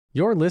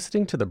You're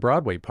listening to the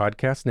Broadway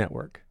Podcast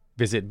Network.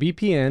 Visit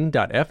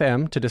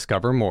bpn.fm to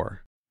discover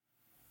more.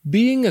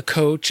 Being a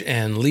coach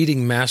and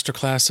leading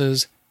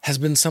masterclasses has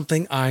been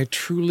something I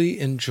truly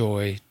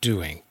enjoy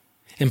doing.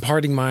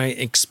 Imparting my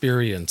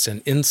experience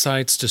and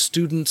insights to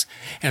students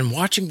and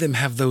watching them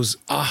have those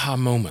aha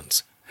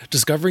moments,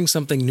 discovering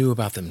something new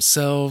about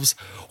themselves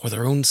or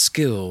their own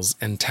skills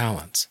and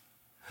talents.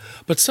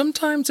 But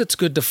sometimes it's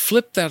good to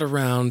flip that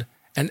around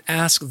and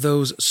ask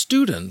those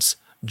students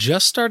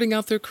just starting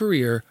out their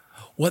career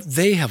what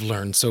they have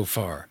learned so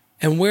far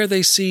and where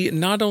they see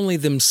not only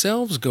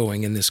themselves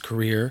going in this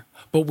career,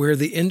 but where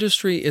the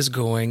industry is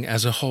going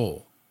as a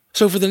whole.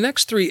 So for the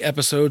next 3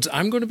 episodes,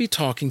 I'm going to be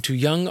talking to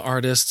young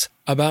artists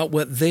about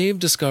what they've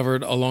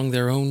discovered along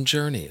their own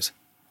journeys.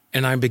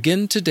 And I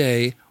begin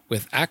today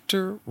with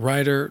actor,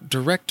 writer,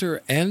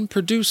 director, and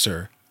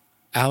producer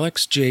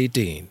Alex J.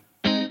 Dean.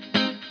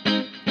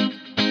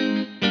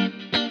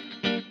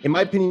 In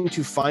my opinion,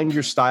 to find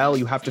your style,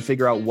 you have to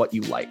figure out what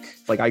you like.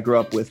 Like I grew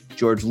up with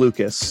George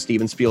Lucas,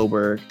 Steven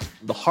Spielberg.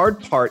 The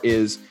hard part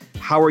is,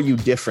 how are you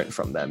different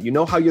from them? You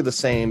know how you're the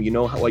same, you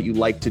know what you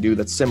like to do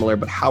that's similar,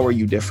 but how are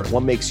you different?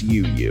 What makes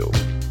you, you?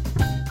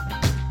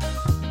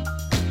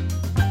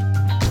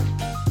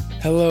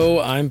 Hello,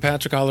 I'm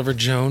Patrick Oliver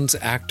Jones,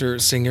 actor,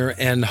 singer,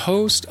 and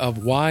host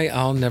of Why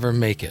I'll Never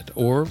Make It,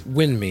 or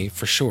Win Me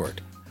for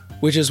short,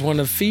 which is one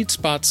of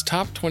FeedSpot's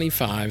top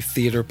 25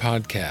 theater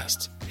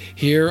podcasts.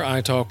 Here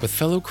I talk with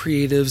fellow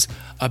creatives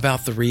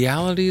about the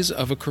realities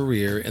of a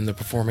career in the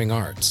performing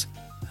arts.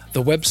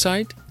 The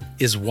website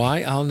is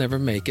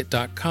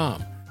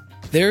whyillnevermakeit.com.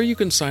 There you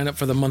can sign up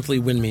for the monthly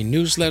Win Me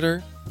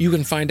newsletter. You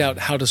can find out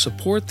how to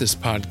support this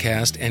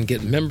podcast and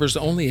get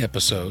members-only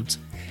episodes.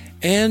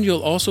 And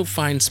you'll also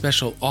find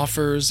special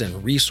offers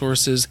and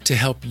resources to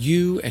help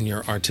you and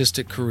your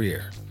artistic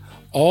career.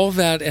 All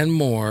that and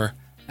more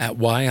at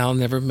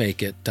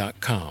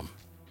whyillnevermakeit.com.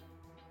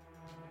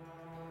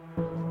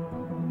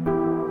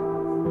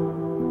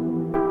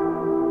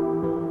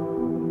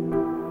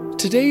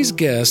 Today's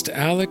guest,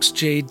 Alex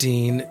J.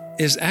 Dean,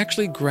 is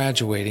actually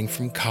graduating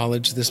from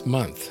college this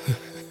month.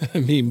 I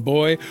mean,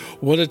 boy,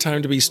 what a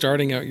time to be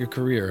starting out your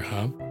career,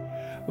 huh?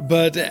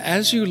 But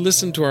as you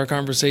listen to our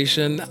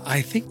conversation,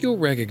 I think you'll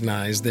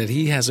recognize that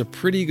he has a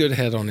pretty good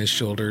head on his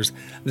shoulders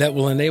that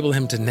will enable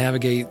him to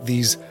navigate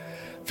these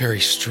very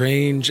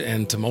strange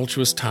and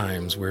tumultuous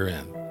times we're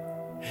in.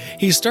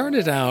 He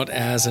started out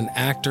as an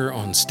actor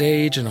on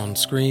stage and on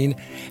screen,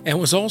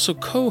 and was also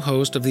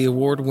co-host of the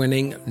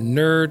award-winning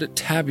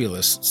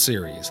Nerd-tabulous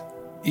series.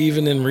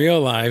 Even in real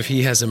life,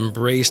 he has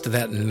embraced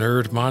that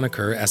nerd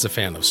moniker as a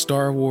fan of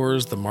Star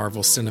Wars, the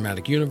Marvel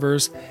Cinematic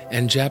Universe,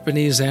 and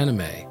Japanese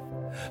anime.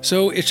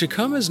 So it should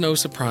come as no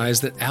surprise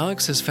that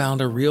Alex has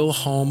found a real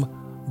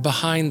home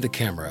behind the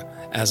camera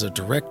as a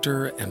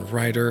director and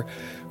writer,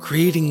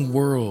 creating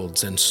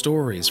worlds and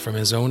stories from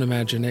his own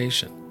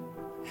imagination.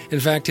 In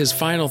fact, his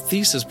final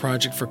thesis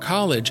project for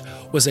college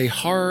was a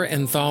horror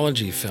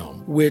anthology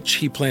film, which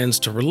he plans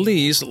to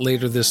release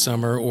later this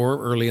summer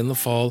or early in the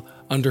fall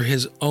under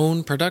his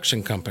own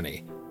production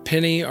company,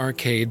 Penny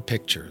Arcade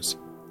Pictures.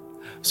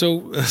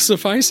 So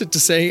suffice it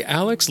to say,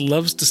 Alex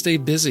loves to stay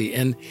busy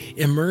and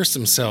immerse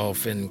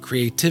himself in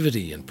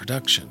creativity and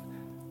production.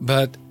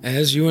 But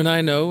as you and I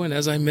know, and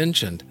as I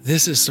mentioned,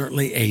 this is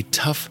certainly a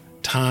tough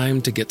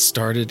time to get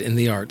started in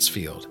the arts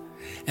field.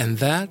 And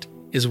that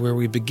is where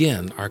we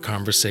begin our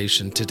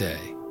conversation today.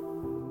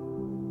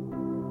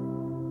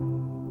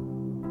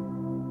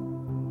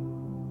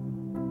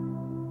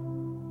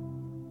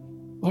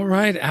 All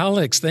right,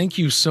 Alex, thank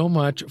you so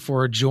much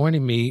for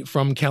joining me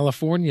from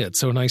California. It's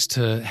so nice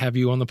to have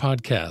you on the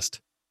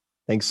podcast.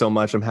 Thanks so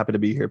much. I'm happy to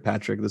be here,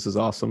 Patrick. This is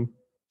awesome.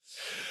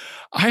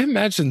 I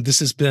imagine this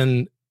has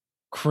been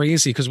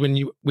crazy because when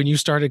you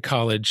started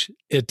college,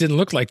 it didn't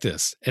look like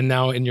this. And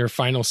now in your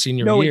final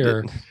senior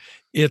year,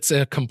 it's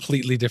a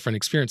completely different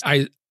experience.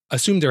 I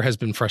assume there has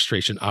been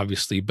frustration,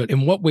 obviously, but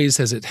in what ways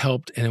has it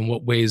helped and in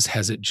what ways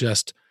has it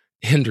just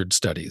hindered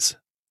studies?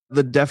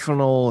 The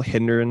definite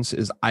hindrance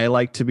is I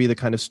like to be the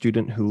kind of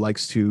student who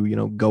likes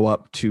to, go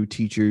up to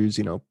teachers,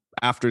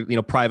 after,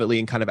 privately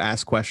and kind of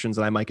ask questions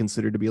that I might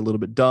consider to be a little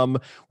bit dumb.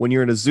 When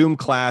you're in a Zoom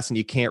class and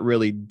you can't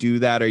really do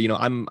that, or,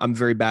 I'm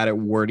very bad at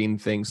wording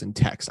things in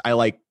text. I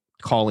like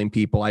calling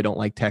people. I don't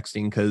like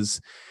texting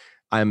because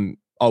I'm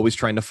always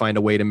trying to find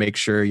a way to make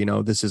sure,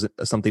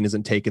 something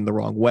isn't taken the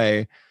wrong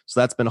way.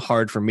 So that's been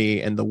hard for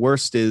me. And the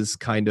worst is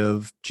kind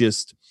of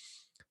just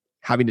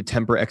having to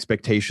temper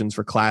expectations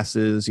for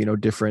classes,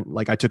 different,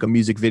 like I took a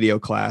music video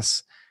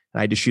class and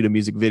I had to shoot a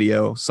music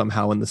video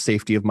somehow in the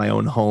safety of my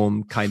own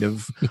home, kind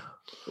of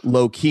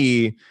low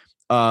key.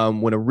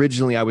 When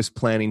originally I was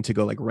planning to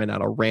go like rent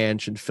out a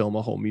ranch and film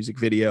a whole music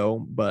video,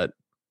 but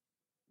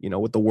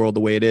with the world the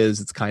way it is,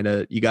 it's kind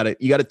of, you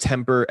gotta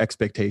temper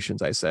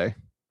expectations, I say.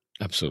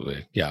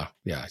 Absolutely. Yeah.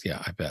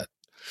 I bet.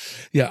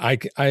 Yeah.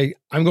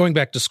 I'm going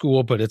back to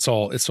school, but it's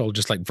all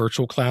just like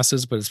virtual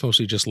classes, but it's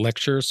mostly just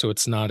lectures. So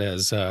it's not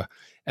as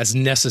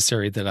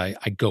necessary that I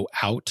go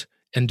out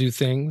and do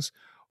things.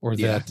 or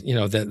Yeah.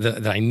 that,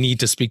 that I need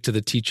to speak to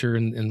the teacher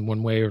in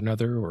one way or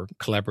another, or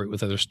collaborate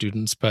with other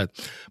students. But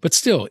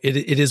still, it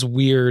is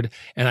weird.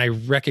 And I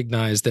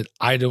recognize that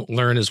I don't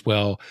learn as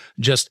well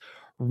just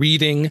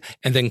reading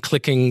and then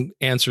clicking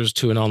answers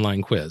to an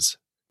online quiz.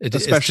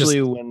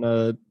 Especially when,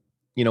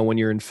 when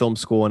you're in film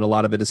school and a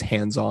lot of it is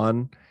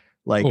hands-on.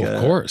 Like,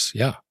 of course.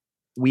 Yeah.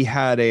 We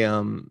had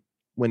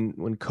when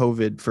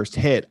COVID first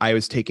hit, I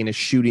was taking a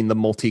shooting the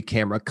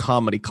multi-camera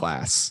comedy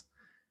class.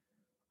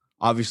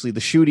 Obviously, the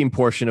shooting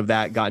portion of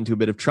that got into a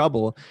bit of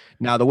trouble.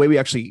 Now, the way we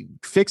actually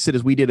fixed it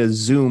is we did a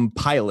Zoom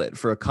pilot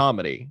for a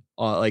comedy,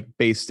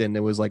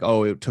 it was like,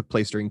 it took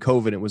place during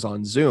COVID. It was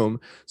on Zoom.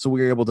 So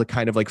we were able to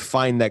kind of like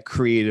find that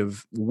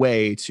creative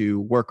way to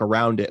work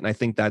around it. And I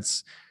think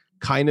that's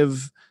kind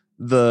of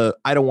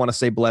I don't want to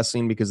say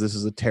blessing because this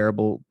is a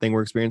terrible thing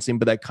we're experiencing,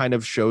 but that kind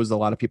of shows a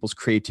lot of people's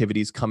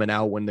creativity is coming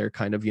out when they're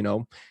kind of,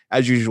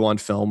 as usual on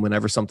film,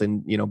 whenever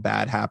something,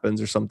 bad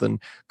happens or something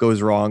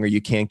goes wrong or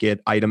you can't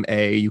get item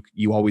A,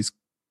 you always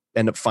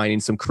end up finding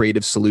some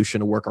creative solution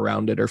to work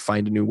around it or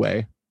find a new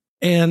way.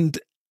 And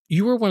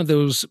you were one of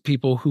those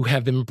people who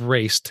have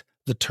embraced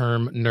the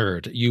term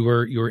nerd. You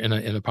were in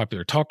a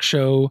popular talk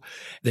show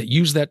that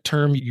used that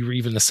term. You were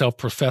even a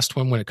self-professed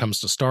one when it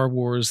comes to Star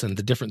Wars and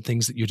the different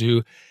things that you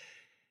do.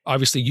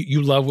 Obviously,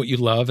 you love what you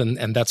love,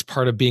 and that's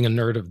part of being a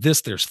nerd of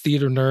this. There's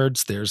theater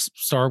nerds, there's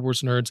Star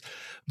Wars nerds,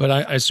 but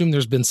I assume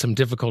there's been some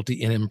difficulty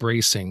in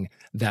embracing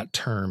that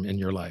term in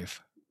your life.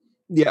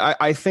 Yeah,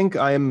 I think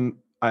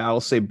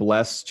I'll say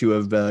blessed to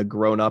have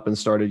grown up and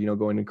started,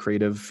 going to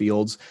creative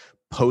fields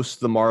post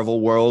the Marvel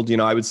world.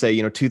 I would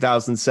say,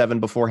 2007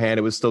 beforehand,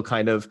 it was still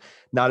kind of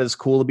not as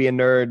cool to be a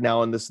nerd.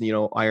 Now in this,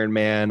 Iron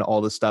Man, all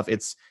this stuff,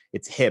 it's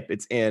hip,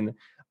 it's in.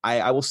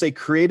 I will say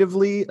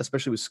creatively,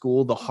 especially with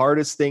school, the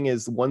hardest thing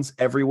is once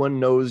everyone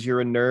knows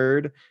you're a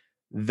nerd,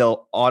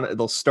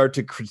 they'll start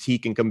to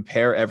critique and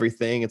compare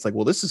everything. It's like,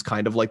 well, this is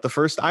kind of like the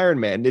first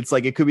Iron Man. It's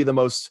like, it could be the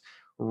most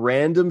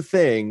random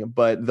thing,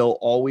 but they'll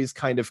always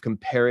kind of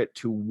compare it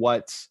to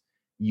what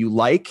you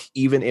like,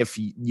 even if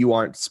you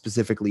aren't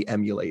specifically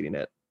emulating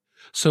it.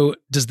 So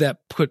does that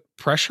put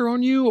pressure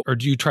on you, or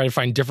do you try to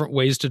find different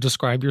ways to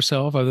describe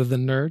yourself other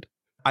than nerd?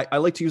 I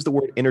like to use the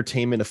word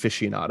entertainment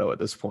aficionado at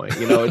this point.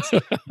 It's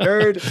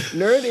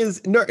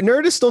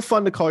nerd is still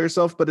fun to call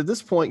yourself, but at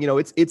this point,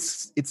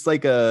 it's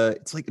like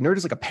nerd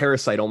is like a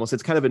parasite almost.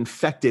 It's kind of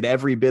infected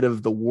every bit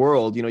of the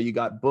world. You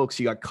got books,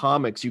 you got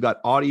comics, you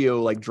got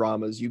audio like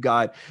dramas, you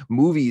got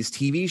movies,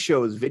 TV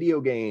shows, video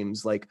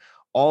games, like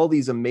all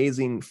these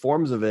amazing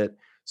forms of it.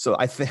 So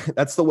I think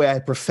that's the way I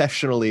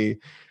professionally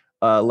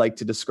like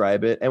to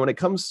describe it. And when it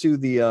comes to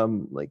the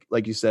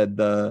like you said,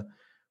 the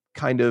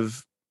kind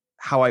of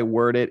how I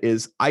word it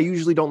is I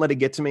usually don't let it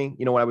get to me.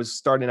 When I was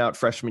starting out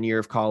freshman year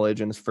of college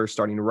and first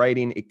starting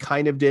writing, it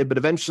kind of did, but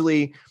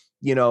eventually,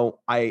 you got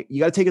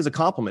to take it as a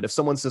compliment. If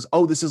someone says,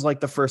 "Oh, this is like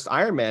the first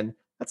Iron Man,"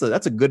 that's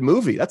a good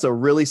movie. That's a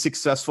really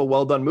successful,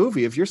 well done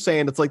movie. If you're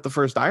saying it's like the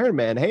first Iron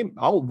Man, hey,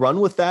 I'll run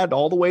with that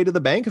all the way to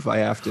the bank if I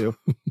have to.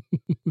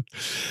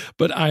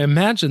 But I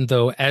imagine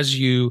though, as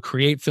you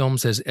create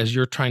films, as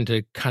you're trying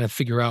to kind of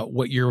figure out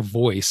what your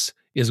voice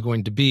is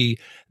going to be,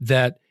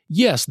 that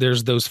yes,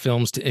 there's those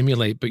films to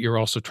emulate, but you're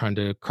also trying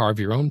to carve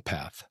your own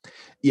path.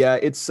 Yeah,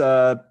 it's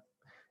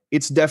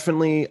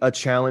definitely a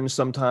challenge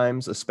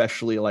sometimes,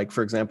 especially like,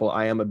 for example,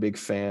 I am a big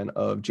fan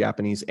of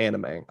Japanese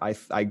anime.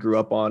 I grew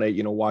up on it,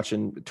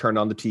 turned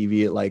on the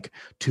TV at like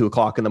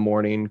 2:00 in the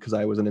morning because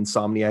I was an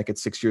insomniac at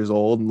 6 years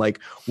old, and like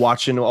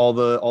watching all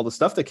the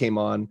stuff that came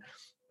on.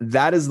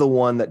 That is the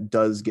one that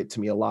does get to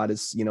me a lot.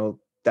 Is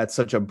that's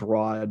such a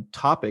broad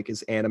topic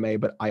is anime,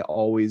 but I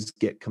always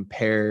get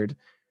compared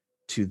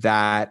to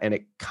that, and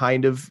it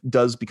kind of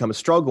does become a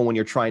struggle when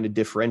you're trying to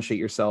differentiate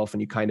yourself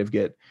and you kind of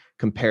get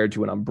compared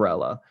to an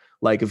umbrella.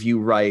 Like if you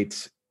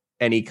write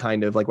any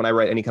kind of, like when I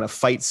write any kind of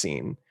fight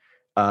scene,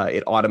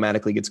 it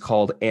automatically gets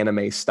called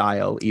anime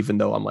style, even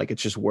though I'm like,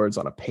 it's just words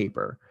on a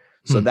paper.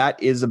 So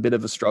that is a bit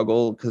of a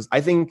struggle, because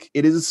I think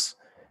it is,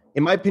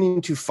 in my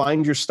opinion, to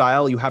find your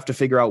style, you have to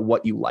figure out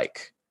what you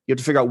like. You have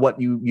to figure out what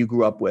you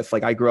grew up with.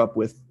 Like I grew up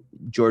with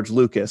George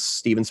Lucas,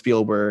 Steven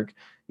Spielberg,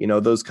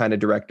 those kind of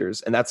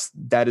directors. And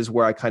that is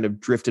where I kind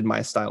of drifted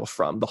my style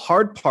from. The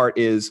hard part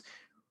is,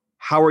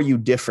 how are you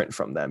different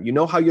from them?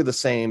 How you're the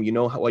same,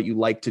 what you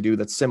like to do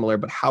that's similar,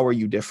 but how are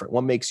you different?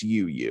 What makes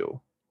you, you?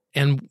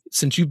 And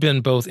since you've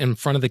been both in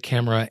front of the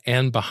camera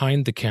and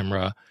behind the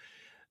camera,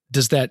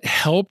 does that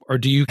help, or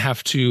do you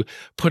have to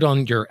put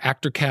on your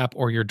actor cap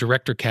or your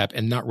director cap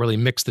and not really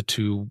mix the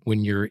two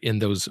when you're in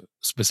those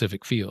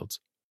specific fields?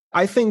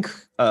 I think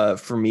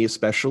for me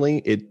especially,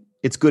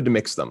 it's good to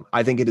mix them.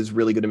 I think it is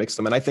really good to mix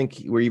them. And I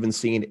think we're even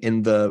seeing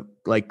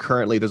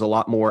currently there's a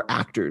lot more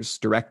actors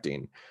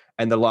directing,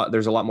 and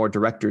there's a lot more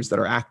directors that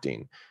are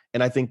acting.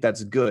 And I think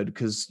that's good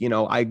because,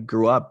 I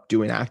grew up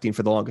doing acting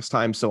for the longest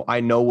time. So I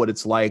know what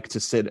it's like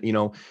to sit,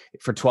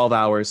 for 12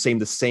 hours, saying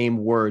the same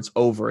words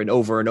over and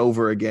over and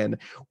over again,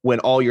 when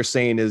all you're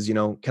saying is,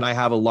 can I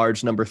have a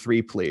large number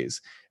 3,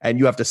 please? And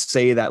you have to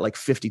say that like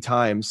 50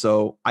 times.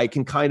 So I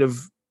can kind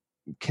of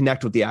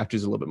connect with the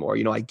actors a little bit more.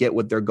 I get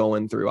what they're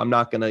going through. I'm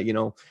not going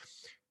to,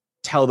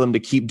 tell them to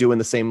keep doing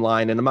the same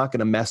line, and I'm not going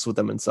to mess with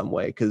them in some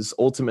way, because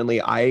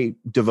ultimately I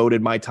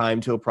devoted my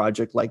time to a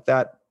project like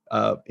that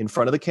in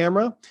front of the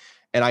camera.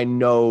 And I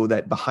know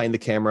that behind the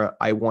camera,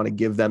 I want to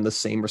give them the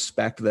same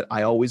respect that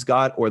I always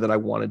got or that I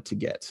wanted to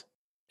get.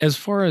 As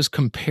far as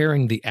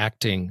comparing the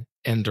acting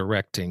and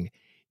directing,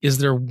 is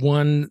there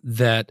one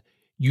that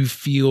you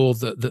feel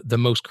the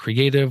most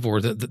creative, or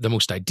the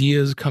most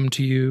ideas come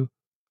to you?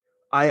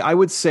 I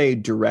would say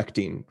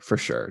directing, for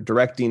sure.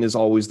 Directing is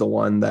always the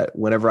one that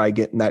whenever I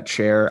get in that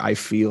chair, I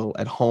feel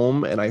at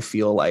home and I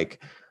feel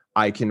like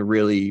I can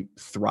really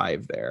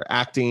thrive there.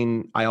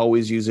 Acting, I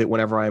always use it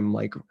whenever I'm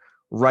like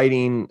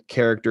writing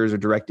characters or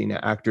directing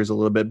actors a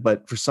little bit.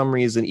 But for some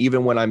reason,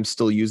 even when I'm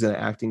still using the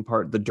acting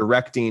part, the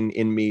directing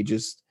in me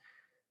just,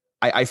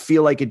 I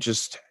feel like it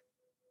just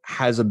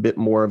has a bit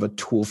more of a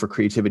tool for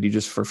creativity,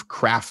 just for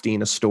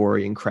crafting a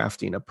story and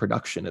crafting a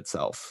production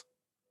itself.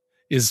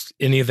 Is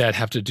any of that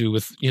have to do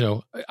with,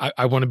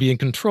 I want to be in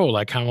control.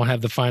 Like, I want to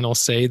have the final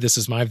say. This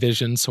is my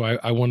vision, so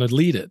I want to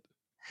lead it.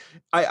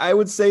 I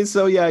would say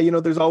so. Yeah.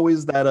 There's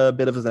always that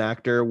bit of as an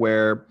actor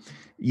where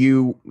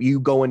you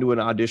go into an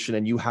audition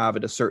and you have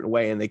it a certain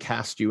way and they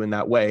cast you in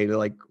that way. They're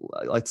like,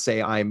 let's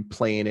say I'm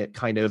playing it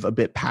kind of a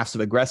bit passive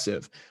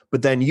aggressive,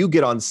 but then you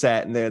get on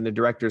set and then the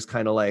director's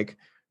kind of like,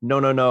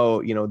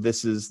 no,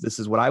 this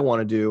is what I want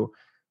to do.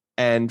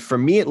 And for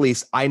me, at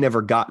least, I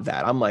never got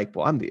that. I'm like,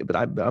 well, I'm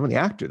the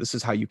actor. This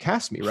is how you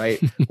cast me, right?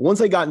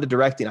 Once I got into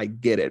directing, I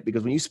get it,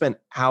 because when you spend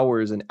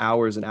hours and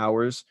hours and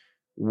hours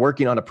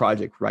working on a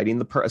project,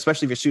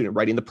 especially if you're a student,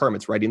 writing the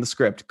permits, writing the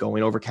script,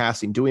 going over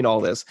casting, doing all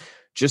this,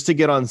 just to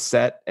get on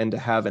set and to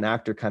have an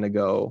actor kind of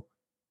go,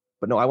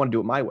 but no, I want to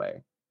do it my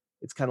way.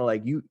 It's kind of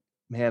like,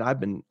 man, I've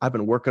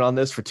been working on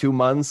this for 2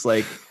 months.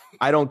 Like,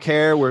 I don't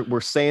care.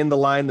 We're saying the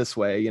line this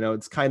way.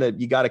 It's kind of,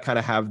 you got to kind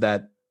of have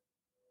that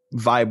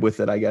vibe with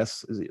it, I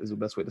guess, is the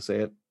best way to say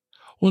it.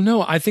 Well,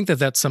 no, I think that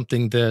that's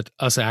something that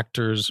us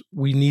actors,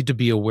 we need to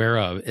be aware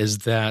of, is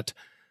that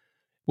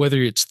whether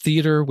it's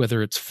theater,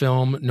 whether it's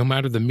film, no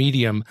matter the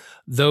medium,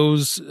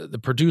 the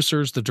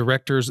producers, the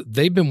directors,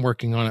 they've been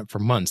working on it for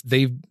months.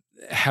 They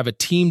have a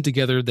team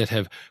together that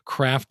have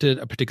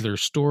crafted a particular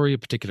story, a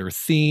particular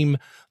theme,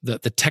 the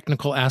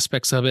technical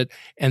aspects of it.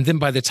 And then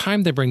by the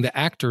time they bring the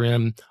actor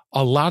in,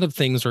 a lot of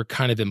things are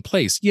kind of in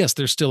place. Yes,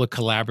 there's still a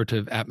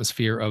collaborative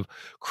atmosphere of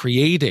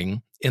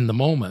creating in the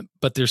moment,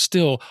 but there's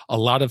still a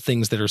lot of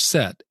things that are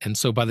set. And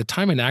so by the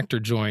time an actor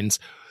joins,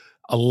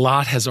 a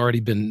lot has already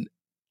been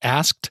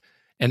asked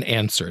and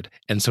answered.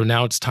 And so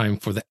now it's time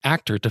for the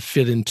actor to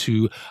fit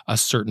into a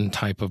certain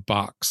type of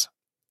box.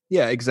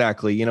 Yeah,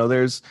 exactly.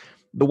 There's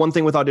the one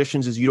thing with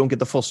auditions is you don't get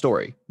the full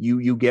story.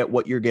 You get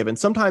what you're given.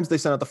 Sometimes they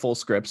send out the full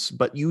scripts,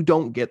 but you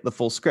don't get the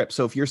full script.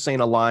 So if you're saying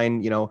a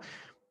line,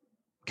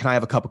 can I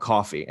have a cup of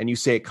coffee? And you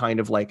say it kind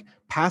of like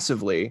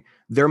passively,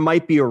 there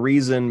might be a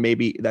reason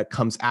maybe that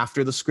comes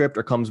after the script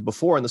or comes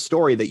before in the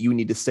story that you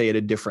need to say it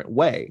a different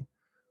way.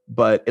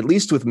 But at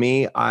least with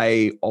me,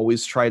 I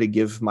always try to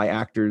give my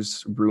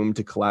actors room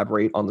to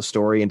collaborate on the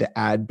story and to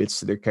add bits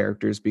to their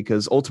characters,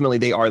 because ultimately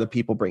they are the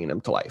people bringing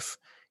them to life.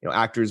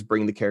 Actors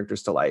bring the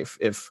characters to life.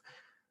 If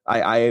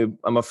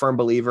I'm a firm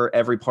believer,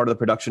 every part of the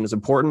production is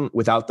important.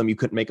 Without them, you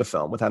couldn't make a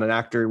film. Without an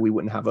actor, we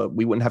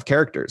wouldn't have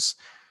characters.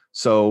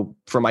 So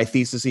for my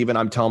thesis, even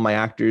I'm telling my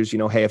actors,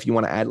 hey, if you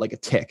want to add like a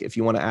tick, if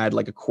you want to add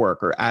like a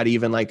quirk, or add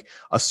even like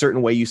a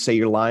certain way you say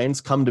your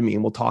lines, come to me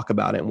and we'll talk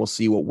about it and we'll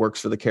see what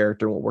works for the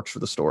character and what works for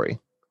the story.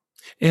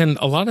 And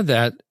a lot of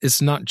that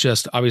is not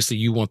just, obviously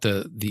you want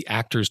the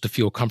actors to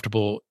feel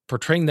comfortable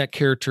portraying that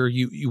character.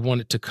 You want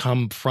it to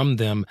come from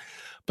them.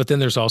 But then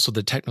there's also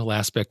the technical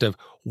aspect of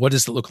what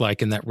does it look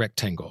like in that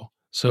rectangle?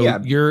 So yeah,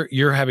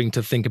 you're having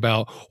to think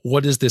about,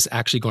 what is this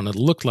actually going to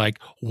look like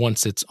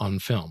once it's on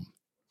film?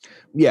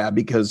 Yeah,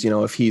 because,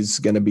 if he's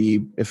going to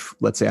be, if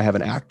let's say I have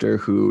an actor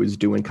who is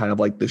doing kind of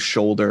like the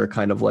shoulder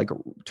kind of like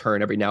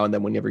turn every now and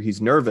then whenever he's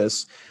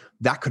nervous,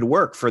 that could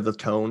work for the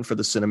tone, for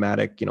the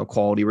cinematic,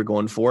 quality we're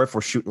going for. If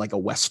we're shooting like a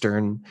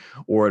Western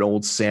or an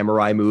old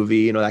samurai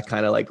movie, that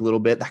kind of like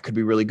little bit, that could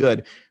be really good.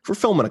 If we're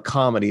filming a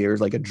comedy or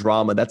like a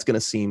drama, that's going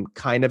to seem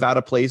kind of out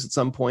of place at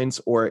some points,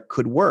 or it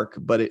could work,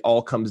 but it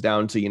all comes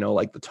down to,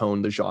 like the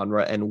tone, the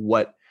genre, and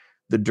what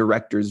the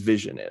director's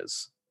vision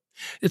is.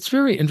 It's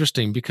very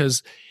interesting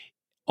because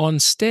on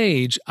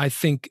stage, I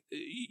think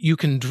you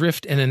can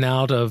drift in and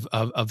out of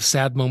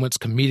sad moments,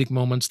 comedic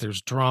moments.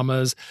 There's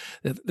dramas.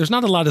 There's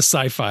not a lot of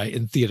sci-fi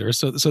in theater,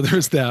 so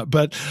there's that.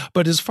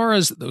 But as far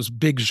as those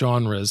big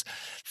genres,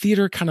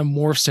 theater kind of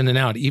morphs in and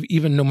out.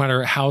 Even no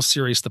matter how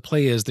serious the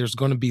play is, there's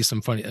going to be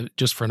some funny,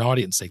 just for an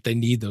audience sake. They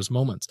need those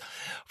moments.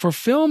 For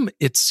film,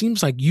 it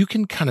seems like you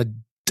can kind of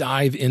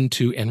dive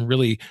into and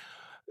really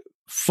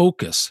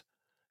focus,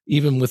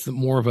 even with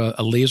more of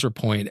a laser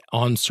point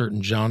on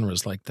certain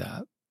genres like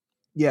that.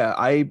 Yeah,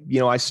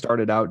 I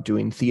started out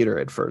doing theater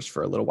at first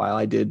for a little while.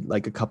 I did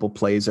like a couple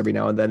plays every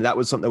now and then. That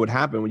was something that would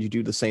happen when you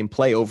do the same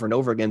play over and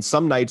over again.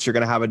 Some nights you're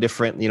going to have a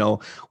different,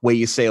 way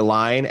you say a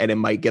line and it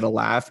might get a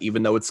laugh,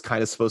 even though it's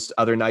kind of supposed to.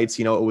 Other nights,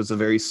 it was a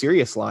very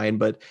serious line,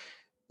 but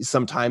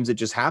sometimes it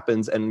just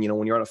happens. And,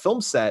 when you're on a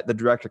film set, the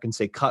director can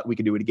say, cut, we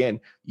can do it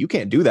again. You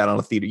can't do that on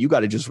a theater. You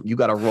got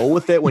to roll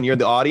with it when you're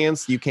the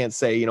audience. You can't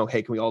say,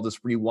 hey, can we all just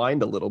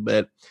rewind a little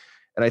bit?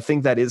 And I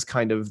think that is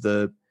kind of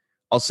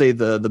I'll say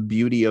the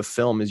beauty of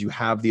film is you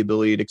have the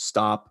ability to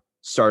stop,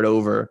 start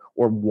over,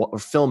 or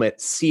film it,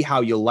 see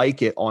how you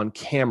like it on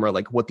camera,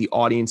 like what the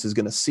audience is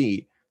going to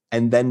see,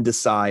 and then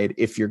decide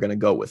if you're going to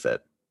go with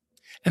it.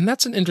 And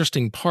that's an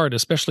interesting part,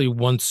 especially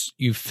once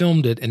you've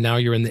filmed it and now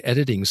you're in the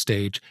editing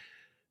stage,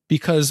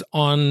 because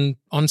on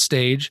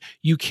stage,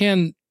 you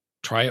can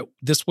try it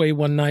this way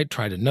one night,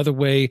 try it another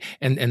way,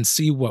 and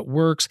see what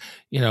works.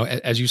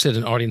 As you said,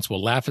 an audience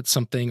will laugh at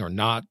something or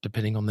not,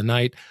 depending on the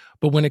night.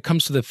 But when it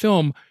comes to the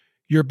film,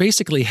 you're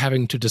basically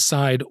having to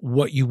decide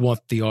what you want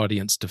the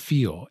audience to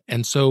feel.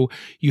 And so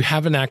you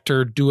have an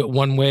actor do it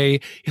one way.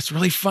 It's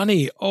really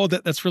funny. Oh,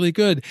 that's really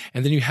good.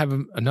 And then you have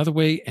another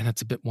way and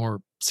it's a bit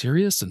more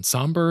serious and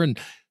somber. And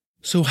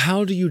so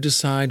how do you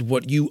decide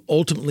what you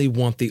ultimately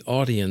want the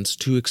audience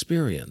to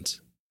experience?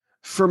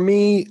 For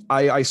me,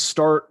 I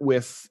start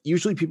with,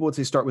 usually people would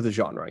say start with a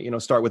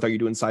genre, start with, are you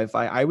doing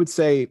sci-fi? I would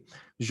say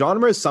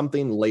genre is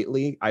something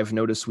lately I've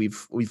noticed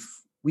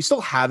we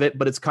still have it,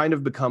 but it's kind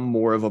of become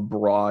more of a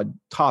broad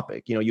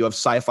topic. You have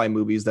sci-fi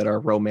movies that are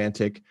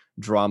romantic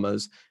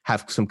dramas,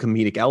 have some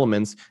comedic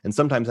elements, and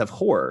sometimes have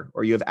horror,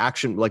 or you have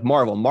action like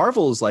Marvel.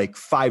 Marvel is like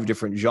 5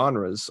 different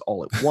genres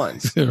all at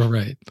once.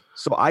 Right.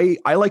 So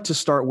I like to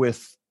start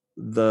with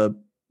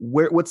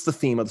what's the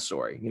theme of the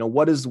story?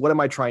 What am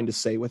I trying to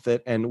say with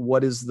it? And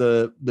what is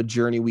the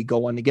journey we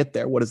go on to get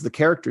there? What is the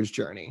character's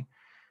journey?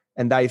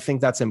 And I think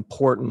that's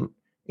important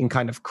in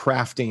kind of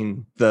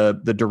crafting the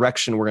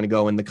direction we're going to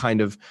go in, the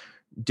kind of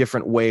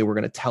different way we're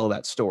going to tell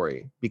that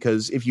story.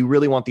 Because if you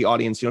really want the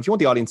audience, if you want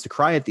the audience to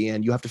cry at the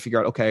end, you have to figure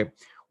out, okay,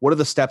 what are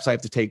the steps I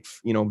have to take,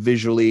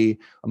 visually,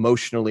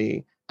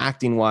 emotionally,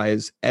 acting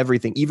wise,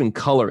 everything, even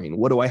coloring.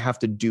 What do I have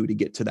to do to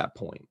get to that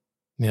point?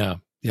 Yeah.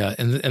 Yeah.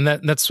 And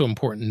that's so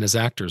important as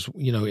actors,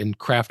 in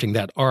crafting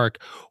that arc.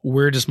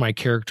 Where does my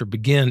character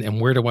begin and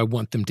where do I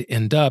want them to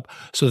end up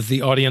so that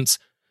the audience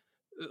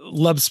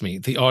loves me,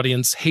 the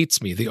audience hates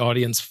me, the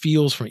audience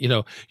feels for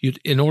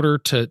in order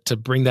to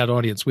bring that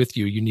audience with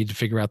you, you need to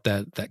figure out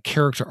that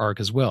character arc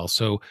as well.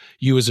 So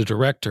you as a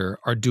director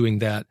are doing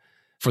that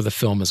for the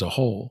film as a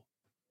whole.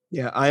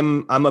 Yeah,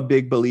 I'm a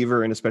big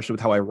believer, and especially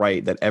with how I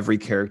write, that every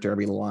character,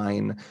 every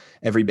line,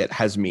 every bit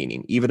has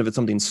meaning, even if it's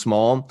something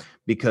small,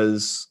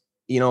 because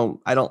I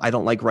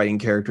don't like writing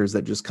characters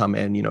that just come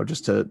in,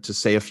 just to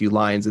say a few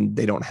lines and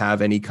they don't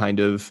have any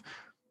kind of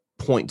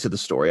point to the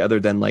story other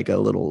than like a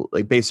little,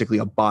 like basically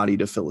a body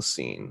to fill a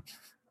scene.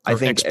 I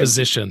think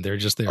exposition, they're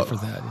just there for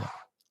that.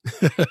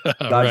 Yeah.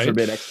 God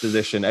forbid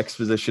exposition.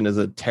 Exposition is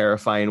a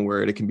terrifying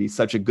word. It can be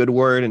such a good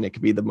word and it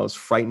can be the most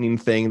frightening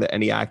thing that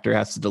any actor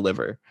has to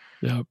deliver.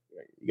 Yeah.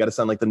 You got to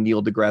sound like the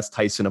Neil deGrasse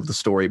Tyson of the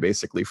story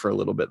basically for a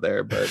little bit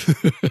there. But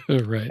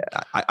right.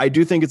 I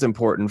do think it's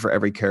important for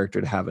every character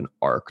to have an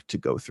arc to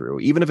go through,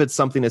 even if it's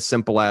something as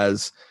simple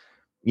as,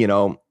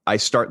 I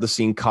start the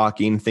scene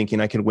cocking,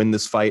 thinking I can win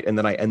this fight, and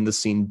then I end the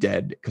scene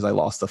dead because I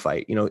lost the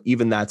fight.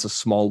 Even that's a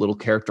small little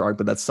character arc,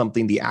 but that's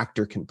something the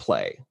actor can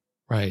play.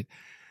 Right.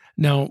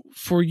 Now,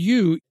 for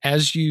you,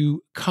 as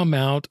you come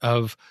out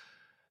of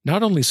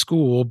not only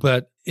school,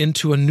 but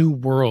into a new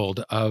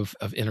world of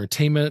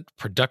entertainment,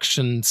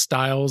 production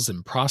styles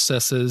and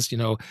processes,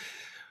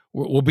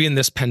 we'll be in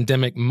this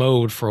pandemic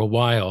mode for a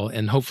while,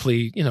 and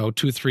hopefully,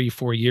 2, 3,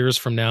 4 years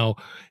from now,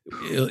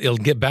 it'll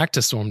get back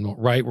to normal,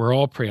 right? We're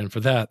all praying for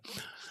that.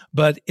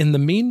 But in the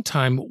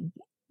meantime,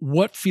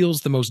 what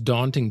feels the most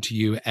daunting to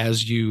you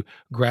as you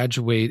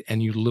graduate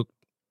and you look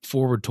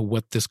forward to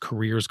what this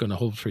career is going to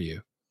hold for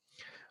you?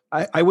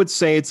 I would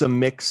say it's a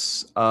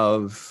mix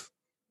of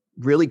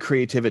really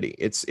creativity.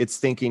 It's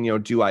thinking,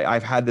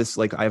 I've had this,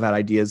 like, I've had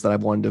ideas that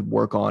I've wanted to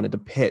work on and to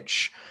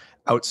pitch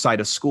outside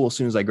of school as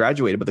soon as I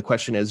graduated. But the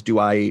question is,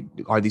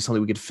 are these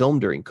something we could film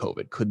during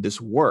COVID? Could this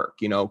work?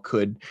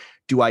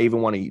 Do I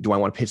want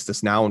to pitch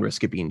this now and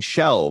risk it being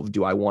shelved?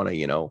 Do I want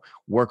to,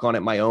 work on it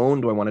my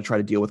own? Do I want to try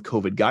to deal with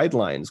COVID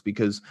guidelines?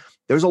 Because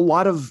there's a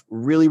lot of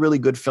really, really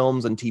good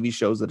films and TV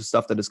shows that is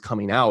stuff that is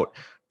coming out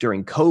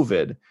during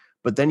COVID.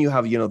 But then you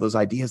have, those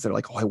ideas that are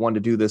like, oh, I want to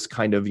do this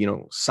kind of,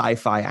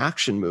 sci-fi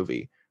action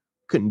movie.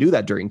 Couldn't do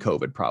that during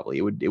COVID. Probably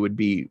it would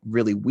be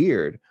really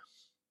weird.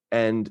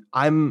 And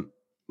I'm,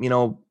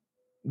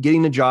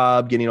 getting a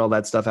job, getting all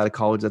that stuff out of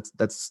college,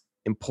 that's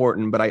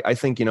important. But I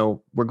think,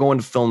 we're going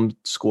to film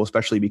school,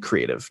 especially to be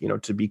creative,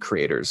 to be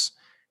creators.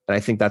 And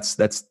I think that's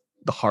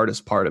the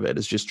hardest part of it,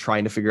 is just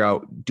trying to figure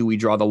out, do we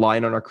draw the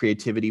line on our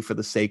creativity for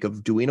the sake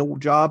of doing a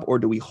job, or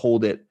do we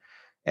hold it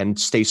and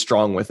stay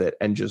strong with it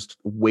and just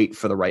wait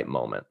for the right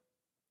moment?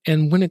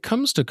 And when it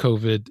comes to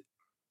COVID,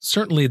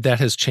 certainly that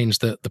has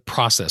changed the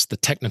process, the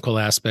technical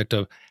aspect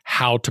of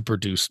how to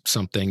produce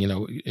something,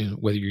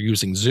 whether you're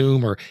using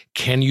Zoom or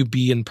can you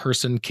be in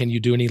person? Can you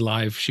do any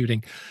live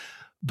shooting?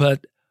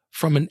 But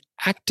from an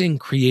acting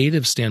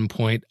creative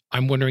standpoint,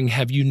 I'm wondering,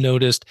 have you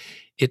noticed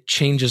it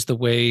changes the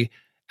way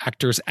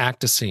actors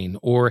act a scene?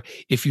 Or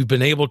if you've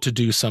been able to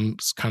do some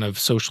kind of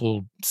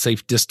social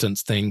safe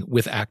distance thing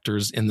with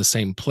actors in the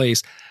same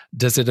place,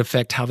 does it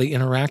affect how they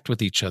interact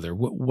with each other?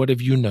 What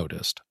have you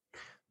noticed?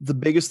 The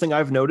biggest thing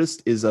I've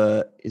noticed is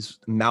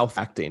mouth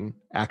acting,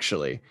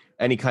 actually.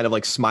 Any kind of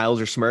like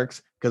smiles or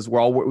smirks, because we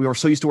were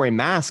so used to wearing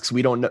masks.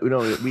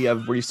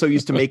 We're so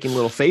used to making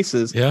little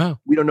faces. Yeah.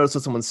 We don't notice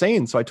what someone's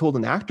saying. So I told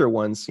an actor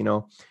once,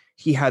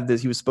 he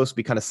was supposed to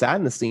be kind of sad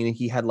in the scene, and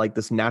he had like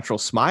this natural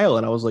smile.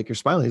 And I was like, "You're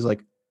smiling." He's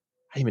like,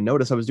 "I didn't even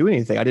notice I was doing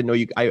anything. I didn't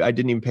know I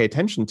didn't even pay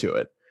attention to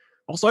it."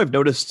 Also, I've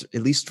noticed,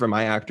 at least for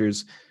my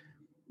actors,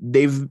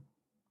 they've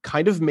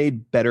kind of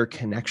made better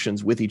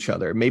connections with each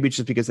other. Maybe it's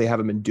just because they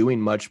haven't been doing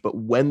much, but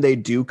when they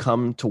do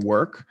come to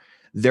work,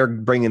 they're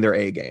bringing their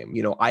A game.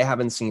 I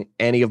haven't seen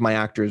any of my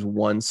actors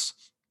once,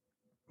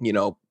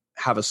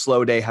 have a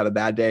slow day, have a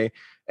bad day.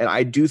 And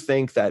I do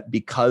think that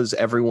because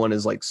everyone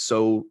is like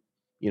so,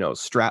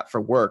 strapped for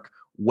work,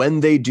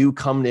 when they do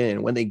come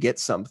in, when they get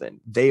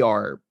something, they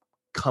are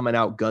coming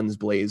out guns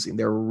blazing.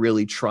 They're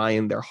really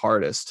trying their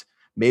hardest.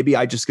 Maybe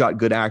I just got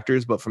good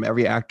actors, but from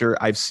every actor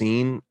I've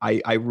seen,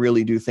 I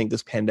really do think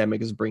this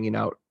pandemic is bringing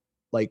out,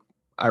 like,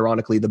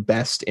 ironically, the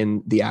best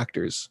in the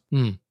actors.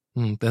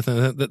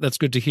 That's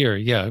good to hear.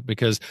 Yeah,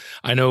 because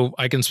I know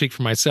I can speak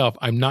for myself.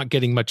 I'm not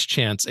getting much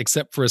chance,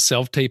 except for a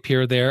self-tape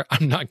here or there.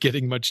 I'm not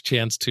getting much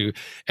chance to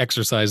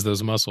exercise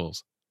those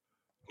muscles.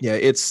 Yeah,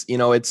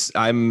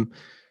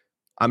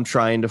 I'm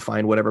trying to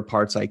find whatever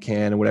parts I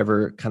can and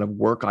whatever kind of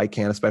work I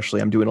can,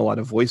 especially I'm doing a lot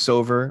of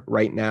voiceover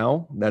right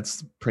now.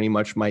 That's pretty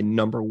much my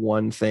number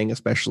one thing,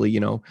 especially,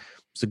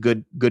 it's a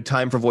good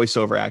time for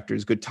voiceover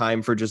actors, good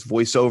time for just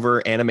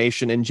voiceover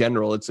animation in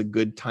general. It's a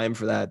good time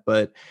for that.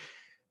 But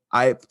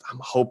I'm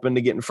hoping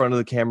to get in front of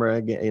the camera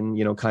again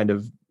and, kind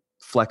of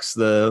flex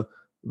the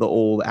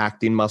old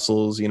acting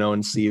muscles,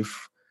 and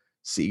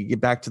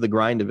get back to the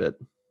grind of it.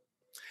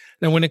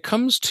 Now, when it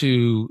comes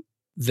to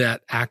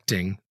that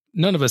acting,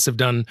 none of us have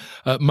done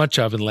much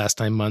of in the last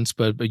 9 months,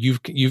 but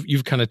you've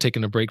kind of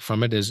taken a break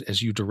from it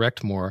as you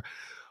direct more.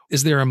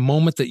 Is there a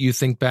moment that you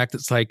think back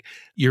that's like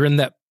you're in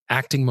that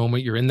acting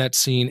moment, you're in that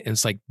scene, and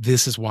it's like,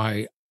 this is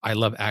why I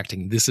love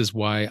acting. This is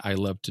why I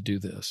love to do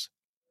this?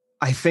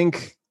 I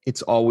think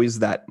it's always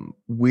that,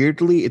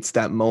 weirdly, it's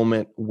that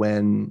moment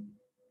when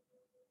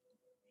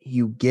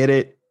you get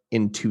it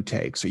in 2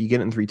 takes, or you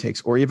get it in 3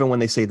 takes, or even when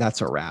they say that's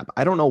a wrap.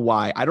 I don't know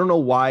why.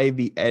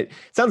 It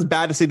sounds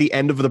bad to say the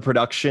end of the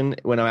production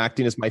when I'm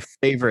acting is my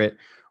favorite,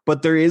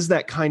 but there is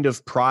that kind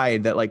of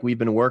pride that, like, we've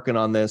been working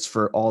on this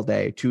for all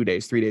day, 2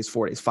 days, 3 days,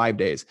 4 days, 5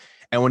 days.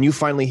 And when you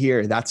finally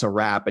hear that's a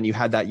wrap, and you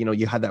had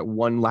that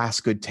one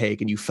last good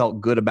take, and you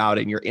felt good about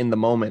it, and you're in the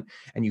moment,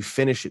 and you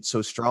finish it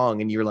so strong,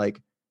 and you're like,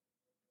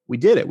 we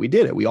did it.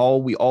 We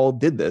all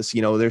did this.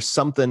 There's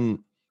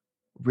something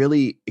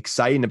really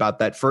exciting about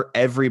that for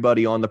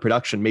everybody on the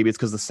production. Maybe it's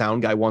because the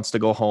sound guy wants to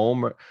go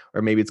home,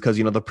 or maybe it's because,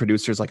 the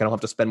producer's like, I don't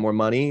have to spend more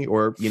money,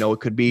 or, it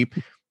could be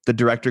the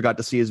director got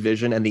to see his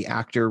vision and the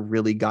actor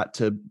really got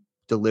to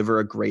deliver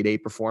a grade A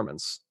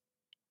performance.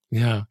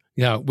 Yeah.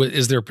 Yeah.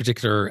 Is there a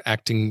particular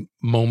acting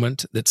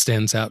moment that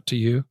stands out to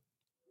you?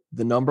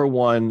 The number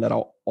one that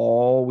I'll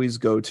always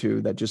go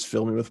to that just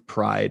filled me with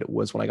pride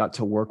was when I got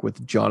to work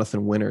with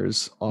Jonathan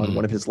Winters on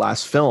one of his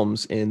last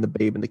films in The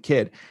Babe and the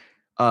Kid.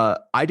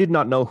 I did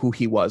not know who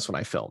he was when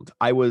I filmed.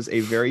 I was a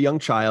very young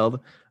child,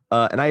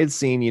 and I had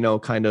seen,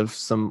 kind of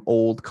some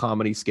old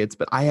comedy skits,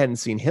 but I hadn't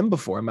seen him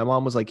before. And my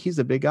mom was like, he's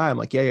a big guy. I'm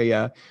like,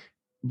 yeah.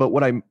 But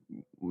what I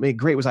made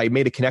great was I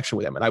made a connection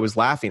with him, and I was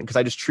laughing because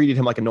I just treated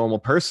him like a normal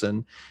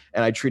person,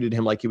 and I treated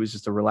him like he was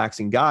just a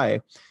relaxing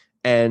guy.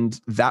 And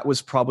that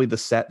was probably the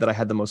set that I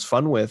had the most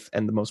fun with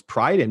and the most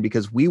pride in,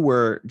 because we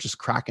were just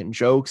cracking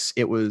jokes.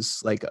 It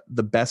was like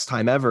the best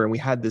time ever. And we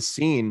had this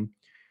scene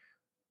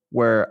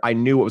where I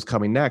knew what was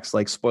coming next.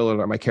 Like, spoiler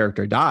alert, my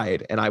character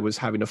died, and I was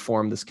having to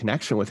form this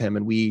connection with him.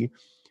 And we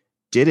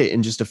did it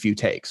in just a few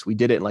takes. We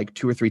did it in like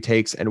 2 or 3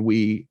 takes. And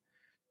we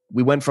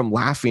went from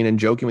laughing and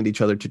joking with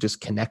each other to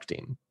just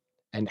connecting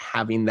and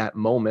having that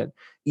moment.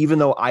 Even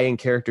though I in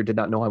character did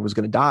not know I was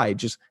going to die,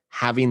 just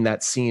having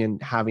that scene,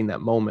 having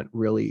that moment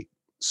really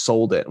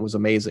sold it and was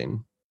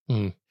amazing.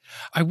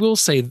 I will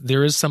say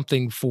there is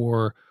something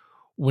for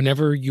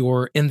whenever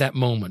you're in that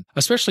moment,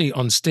 especially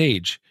on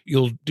stage.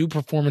 You'll do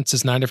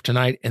performances night after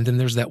night, and then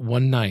there's that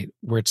one night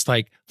where it's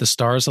like the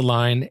stars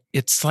align.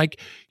 It's like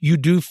you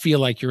do feel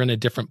like you're in a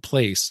different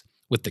place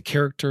with the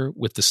character,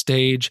 with the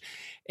stage.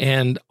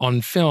 And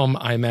on film,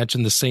 I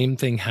imagine the same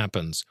thing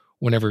happens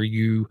whenever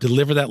you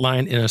deliver that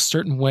line in a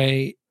certain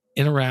way,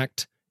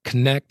 interact,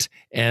 connect.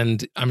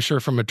 And I'm sure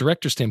from a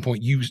director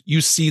standpoint,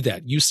 you see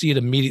that. You see it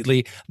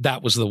immediately.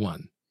 That was the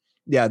one.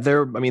 Yeah,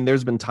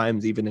 there's been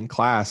times even in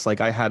class, like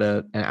I had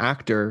an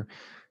actor,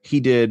 he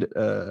did,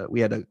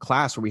 we had a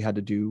class where we had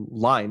to do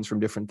lines from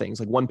different things,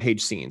 like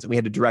 1-page scenes. And we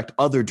had to direct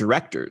other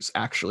directors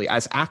actually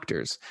as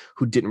actors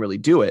who didn't really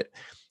do it.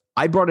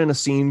 I brought in a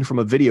scene from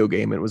a video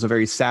game. And it was a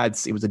very sad,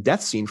 it was a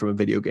death scene from a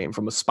video game,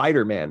 from a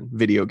Spider-Man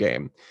video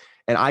game.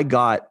 And I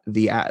got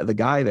the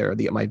guy there,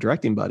 my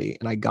directing buddy,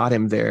 and I got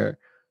him there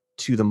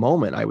to the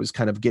moment. I was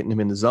kind of getting him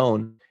in the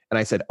zone. And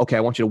I said, okay,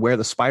 I want you to wear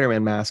the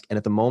Spider-Man mask. And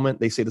at the moment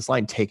they say this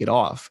line, take it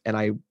off. And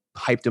I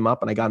hyped him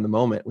up and I got in the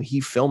moment. When he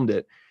filmed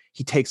it,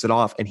 he takes it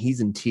off and he's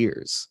in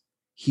tears.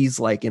 He's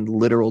like in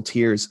literal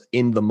tears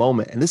in the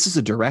moment. And this is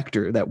a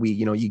director that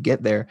you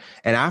get there.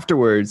 And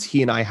afterwards,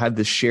 he and I had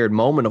this shared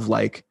moment of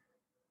like,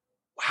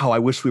 wow, I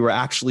wish we were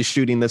actually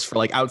shooting this for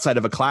like outside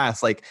of a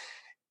class. Like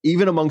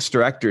even amongst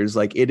directors,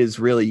 like it is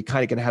really, you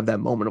kind of can have that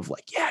moment of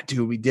like, yeah,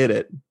 dude, we did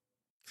it.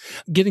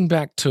 Getting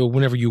back to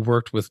whenever you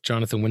worked with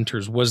Jonathan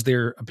Winters, was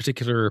there a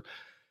particular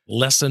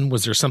lesson?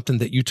 Was there something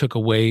that you took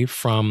away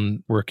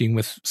from working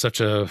with such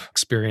a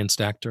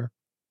experienced actor?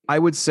 I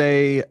would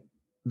say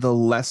the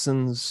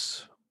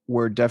lessons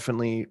were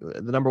definitely,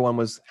 the number one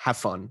was have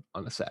fun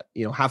on the set,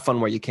 have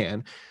fun where you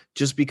can,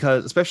 just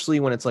because, especially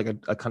when it's like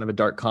a kind of a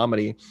dark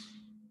comedy,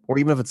 or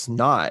even if it's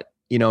not,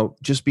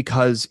 just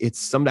because it's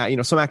some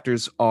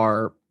actors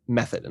are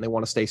method and they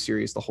want to stay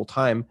serious the whole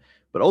time.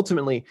 But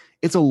ultimately,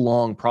 it's a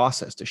long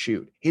process to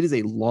shoot. It is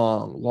a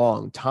long,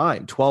 long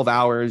time, 12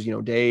 hours,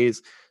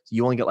 days.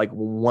 You only get like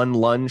one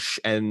lunch.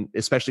 And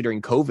especially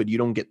during COVID, you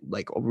don't get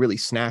like really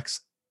snacks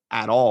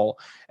at all.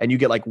 And you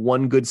get like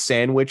one good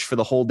sandwich for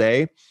the whole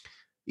day.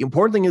 The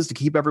important thing is to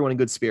keep everyone in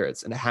good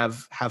spirits and to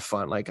have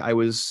fun. Like I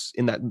was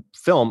in that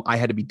film, I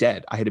had to be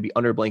dead. I had to be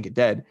under a blanket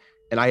dead.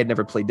 And I had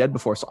never played dead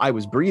before. So I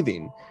was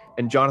breathing.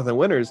 And Jonathan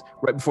Winters,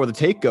 right before the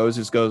take goes,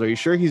 just goes, are you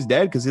sure he's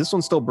dead? Because this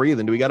one's still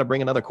breathing. Do we got to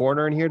bring another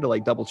coroner in here to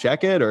like double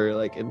check it? Or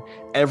like, and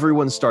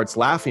everyone starts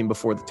laughing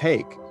before the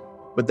take.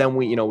 But then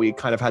we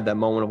kind of had that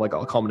moment of like,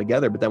 I'll calm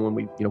together. But then when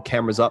we,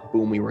 cameras up,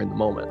 boom, we were in the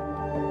moment.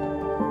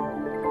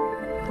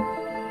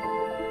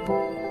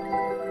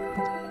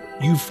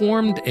 You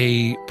formed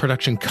a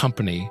production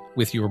company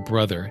with your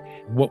brother.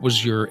 What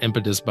was your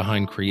impetus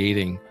behind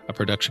creating a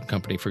production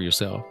company for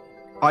yourself?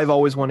 I've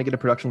always wanted to get a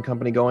production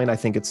company going. I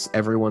think it's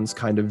everyone's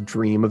kind of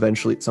dream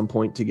eventually at some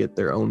point to get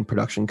their own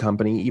production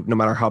company, even no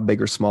matter how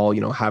big or small,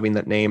 having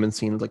that name and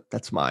seeing like,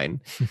 that's mine.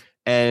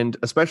 And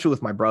especially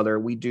with my brother,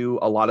 we do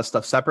a lot of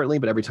stuff separately,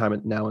 but every time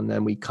now and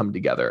then we come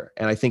together.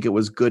 And I think it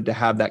was good to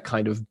have that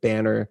kind of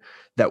banner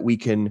that we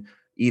can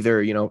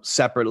either,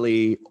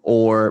 separately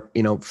or,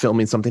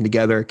 filming something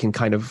together can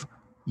kind of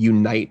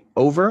unite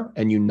over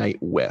and unite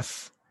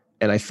with.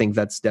 And I think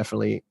that's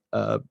definitely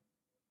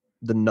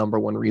the number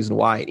one reason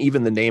why. And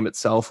even the name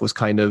itself was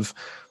kind of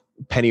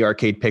Penny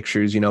Arcade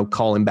Pictures,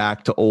 calling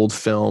back to old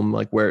film,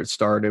 like where it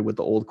started with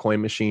the old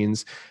coin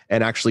machines,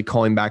 and actually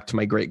calling back to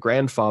my great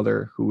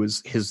grandfather,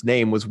 his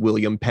name was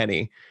William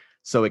Penny.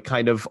 So it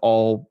kind of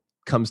all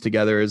comes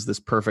together as this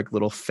perfect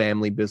little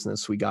family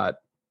business we got.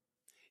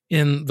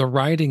 In the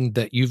writing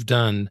that you've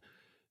done,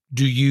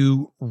 do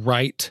you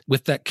write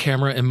with that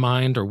camera in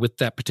mind or with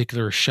that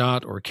particular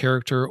shot or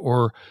character,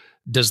 or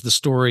does the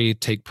story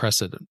take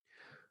precedent?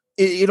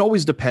 It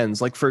always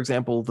depends. Like, for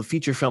example, the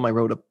feature film I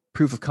wrote a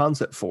proof of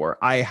concept for,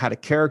 I had a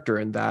character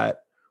in that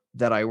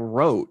I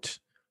wrote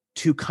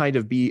to kind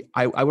of be,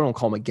 I wouldn't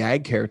call him a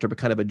gag character, but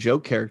kind of a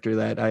joke character,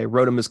 that I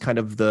wrote him as kind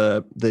of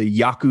the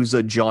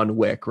Yakuza John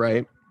Wick,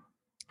 right?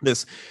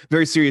 This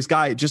very serious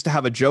guy, just to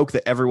have a joke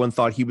that everyone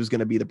thought he was going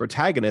to be the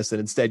protagonist. And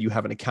instead you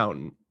have an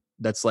accountant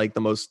that's like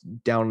the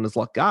most down on his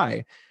luck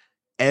guy.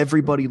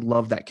 Everybody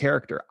loved that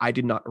character. I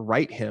did not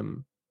write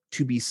him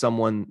to be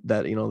someone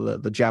that,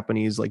 the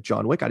Japanese, like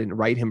John Wick, I didn't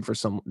write him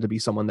to be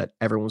someone that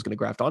everyone was going to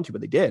graft onto,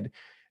 but they did.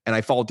 And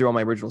I followed through on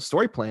my original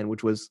story plan,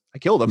 which was I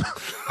killed him.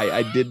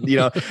 I did,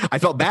 I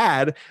felt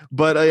bad,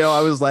 but I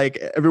was like,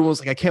 everyone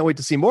was like, I can't wait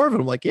to see more of him.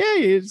 I'm like, yeah,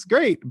 it's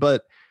great.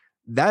 But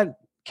that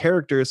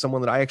character is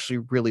someone that I actually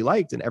really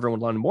liked and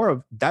everyone wanted more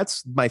of.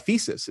 That's my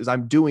thesis, is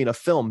I'm doing a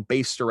film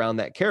based around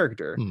that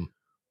character.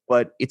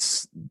 But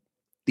it's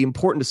the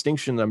important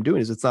distinction that I'm doing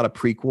is it's not a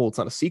prequel, it's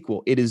not a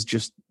sequel. It is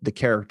just the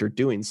character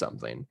doing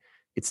something.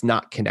 It's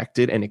not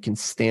connected and it can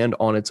stand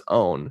on its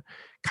own.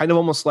 Kind of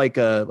almost like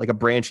a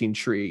branching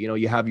tree.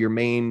 You have your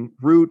main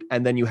root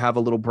and then you have a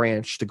little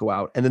branch to go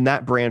out. And then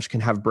that branch can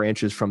have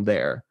branches from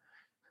there.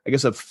 I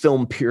guess a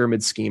film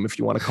pyramid scheme, if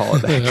you want to call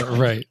it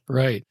that.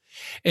 Right.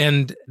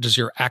 And does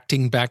your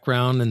acting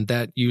background and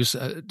that use,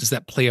 does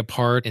that play a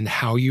part in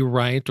how you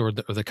write or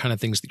the kind of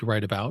things that you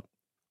write about?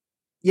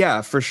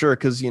 Yeah, for sure.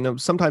 Because,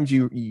 sometimes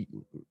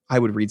I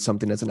would read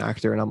something as an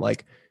actor and I'm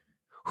like,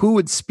 who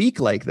would speak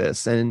like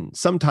this? And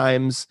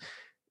sometimes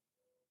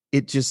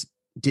it just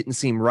didn't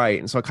seem right.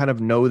 And so I kind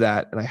of know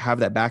that, and I have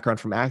that background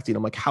from acting.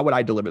 I'm like, how would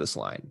I deliver this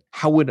line?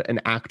 How would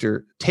an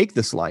actor take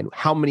this line?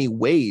 How many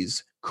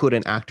ways could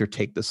an actor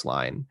take this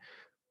line?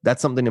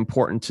 That's something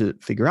important to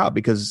figure out,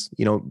 because,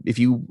 if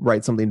you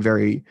write something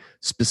very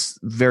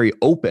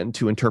open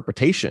to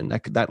interpretation,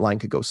 that line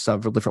could go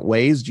several different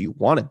ways. Do you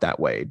want it that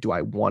way? Do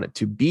I want it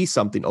to be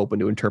something open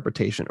to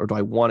interpretation, or do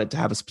I want it to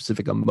have a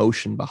specific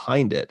emotion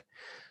behind it?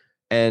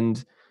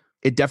 And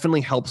it definitely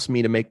helps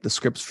me to make the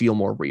scripts feel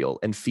more real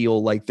and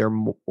feel like they're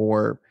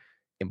more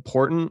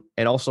important,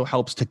 and also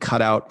helps to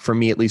cut out, for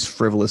me at least,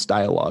 frivolous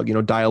dialogue,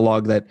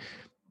 dialogue that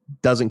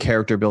doesn't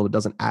character build, it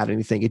doesn't add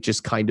anything. It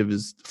just kind of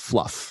is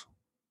fluff.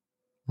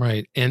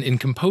 Right. And in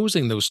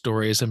composing those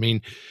stories, I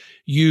mean,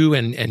 you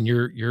and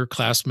your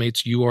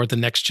classmates, you are the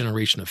next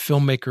generation of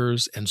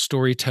filmmakers and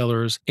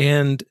storytellers,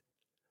 and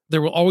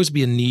there will always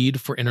be a need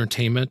for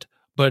entertainment.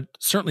 But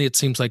certainly it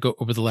seems like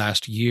over the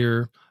last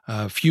year,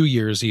 few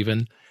years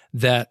even,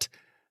 that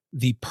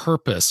the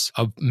purpose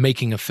of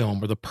making a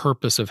film or the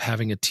purpose of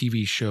having a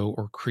TV show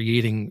or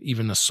creating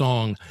even a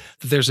song,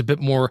 that there's a bit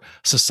more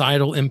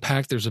societal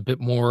impact, there's a bit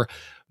more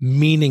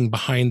meaning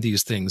behind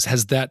these things.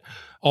 Has that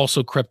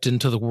also crept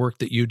into the work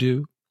that you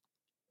do?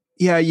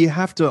 Yeah, you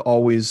have to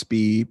always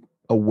be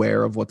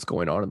aware of what's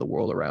going on in the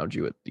world around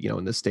you at,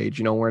 in this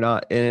stage. We're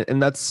not,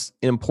 and that's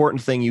an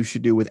important thing you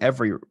should do with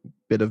every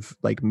bit of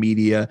like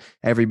media,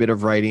 every bit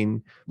of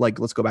writing. Like,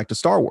 let's go back to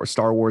Star Wars.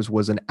 Star Wars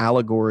was an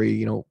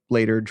allegory.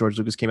 Later George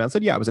Lucas came out and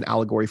said, yeah, it was an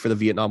allegory for the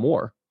Vietnam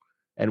War.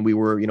 And we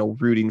were,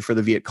 rooting for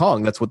the Viet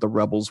Cong. That's what the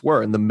rebels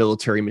were. And the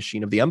military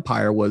machine of the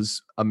empire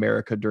was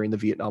America during the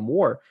Vietnam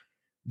War.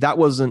 That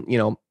wasn't,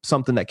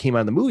 something that came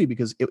out of the movie,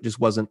 because it just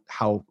wasn't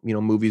how,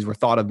 movies were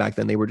thought of back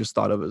then. They were just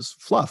thought of as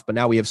fluff. But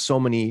now we have so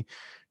many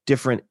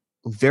different,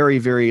 very,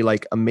 very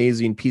like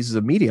amazing pieces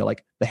of media,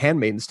 like The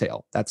Handmaid's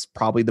Tale. That's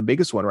probably the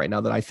biggest one right now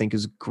that I think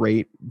is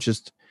great,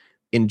 just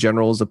in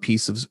general, as a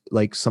piece of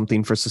like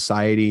something for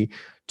society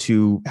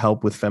to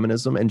help with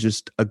feminism, and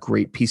just a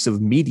great piece of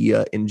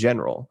media in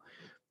general.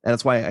 And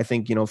that's why I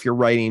think, if you're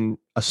writing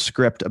a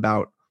script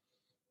about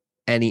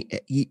any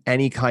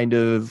kind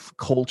of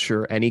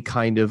culture, any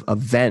kind of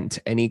event,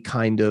 any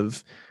kind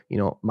of,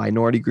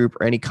 minority group,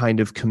 or any kind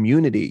of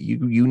community,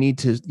 you need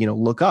to,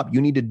 look up, you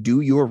need to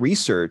do your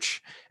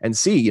research and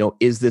see,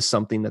 is this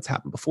something that's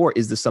happened before?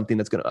 Is this something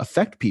that's going to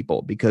affect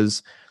people?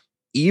 Because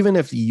even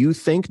if you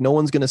think no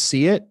one's going to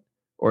see it,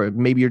 or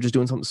maybe you're just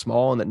doing something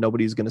small and that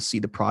nobody's going to see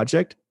the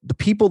project, the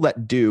people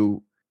that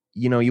do,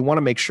 you want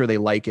to make sure they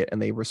like it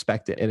and they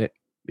respect it and it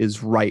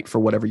is right for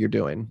whatever you're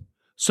doing.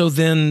 So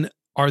then,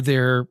 are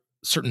there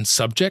certain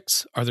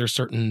subjects? Are there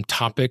certain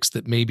topics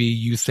that maybe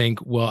you think,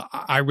 well,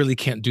 I really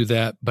can't do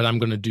that, but I'm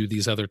going to do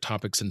these other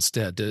topics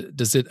instead?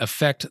 Does it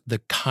affect the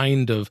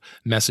kind of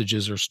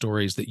messages or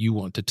stories that you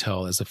want to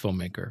tell as a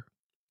filmmaker?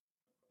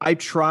 I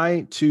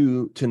try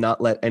to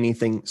not let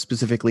anything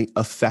specifically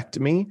affect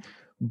me,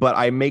 but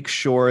I make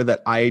sure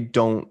that I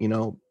don't,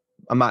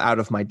 I'm not out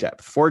of my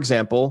depth. For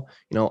example,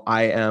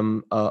 I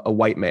am a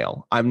white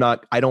male. I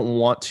don't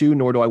want to,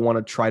 nor do I want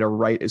to try to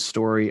write a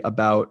story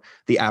about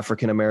the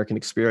African-American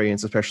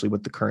experience, especially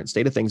with the current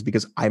state of things,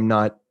 because I'm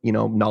not,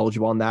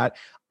 knowledgeable on that.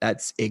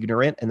 That's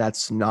ignorant. And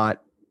that's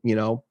not,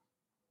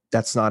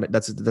 that's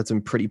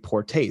in pretty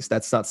poor taste.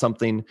 That's not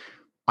something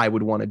I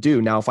would want to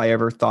do. Now, if I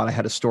ever thought I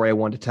had a story I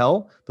wanted to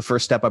tell, the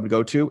first step I would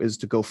go to is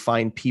to go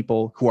find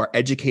people who are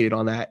educated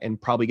on that,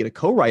 and probably get a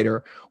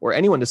co-writer or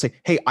anyone to say,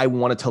 hey, I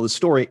want to tell this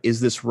story.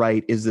 Is this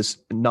right? Is this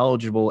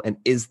knowledgeable? And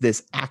is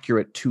this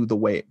accurate to the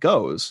way it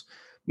goes?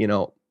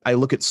 I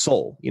look at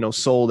Soul,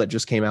 Soul that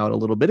just came out a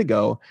little bit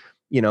ago,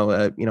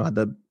 had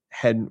the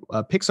head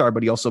Pixar,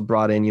 but he also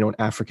brought in, an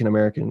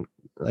African-American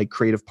like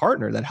creative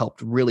partner that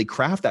helped really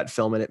craft that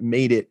film. And it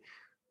made it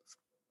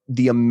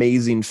the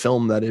amazing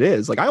film that it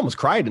is. Like, I almost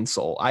cried in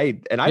Soul. I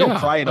don't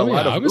cry in a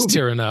lot of movies. I was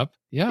tearing up.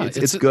 Yeah.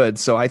 It's good.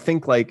 So I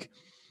think like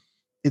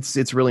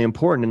it's really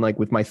important. And like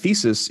with my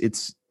thesis,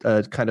 it's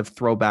a kind of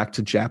throwback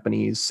to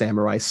Japanese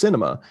samurai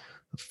cinema.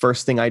 The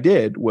first thing I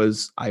did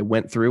was I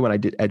went through and I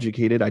did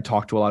educated. I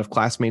talked to a lot of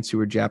classmates who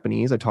were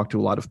Japanese. I talked to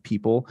a lot of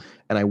people,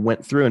 and I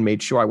went through and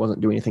made sure I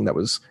wasn't doing anything that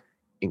was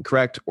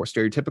incorrect or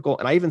stereotypical.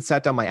 And I even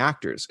sat down my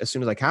actors. As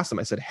soon as I cast them,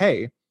 I said,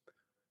 hey,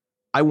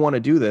 I want to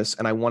do this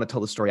and I want to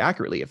tell the story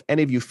accurately. If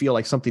any of you feel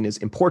like something is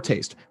in poor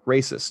taste,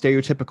 racist,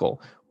 stereotypical,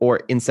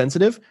 or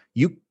insensitive,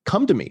 you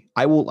come to me.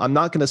 I'm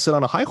not going to sit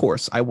on a high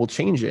horse. I will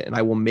change it and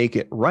I will make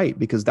it right,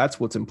 because that's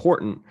what's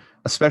important,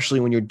 especially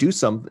when you're doing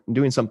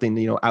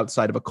something,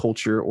 outside of a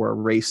culture or a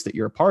race that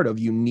you're a part of.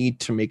 You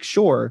need to make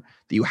sure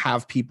that you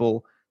have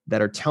people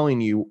that are telling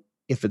you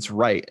if it's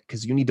right,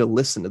 because you need to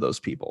listen to those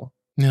people.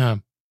 Yeah.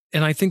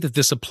 And I think that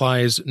this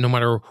applies no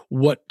matter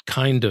what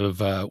kind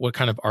of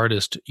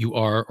artist you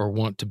are or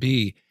want to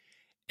be.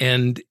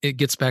 And it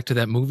gets back to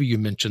that movie you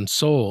mentioned,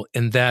 Soul,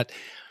 and that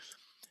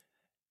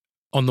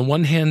on the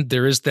one hand,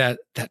 there is that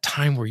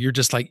time where you're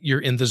just like, you're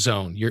in the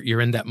zone.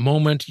 You're in that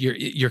moment.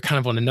 You're kind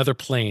of on another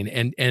plane.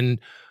 And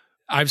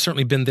I've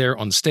certainly been there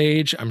on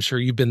stage. I'm sure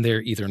you've been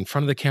there either in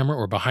front of the camera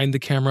or behind the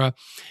camera.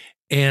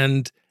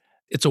 And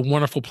it's a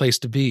wonderful place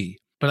to be.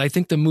 But I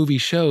think the movie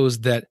shows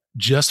that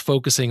just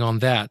focusing on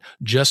that,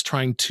 just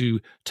trying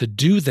to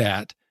do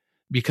that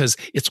because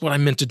it's what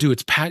I'm meant to do,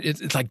 it's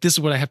like, this is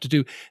what I have to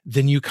do,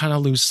 then you kind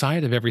of lose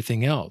sight of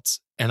everything else.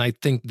 And I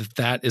think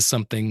that is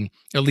something,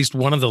 at least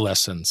one of the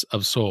lessons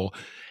of Soul.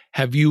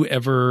 Have you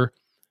ever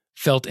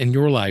felt in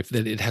your life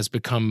that it has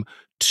become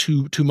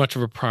too much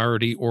of a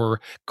priority or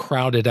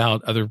crowded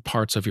out other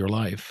parts of your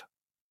life?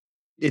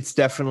 It's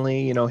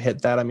definitely,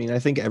 hit that. I mean, I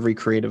think every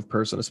creative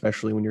person,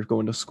 especially when you're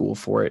going to school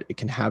for it, it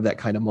can have that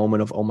kind of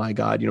moment of, oh my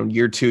God,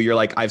 year two, you're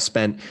like, I've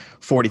spent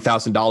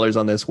 $40,000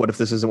 on this. What if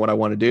this isn't what I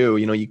want to do?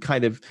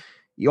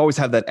 You always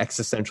have that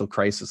existential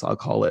crisis, I'll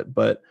call it.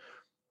 But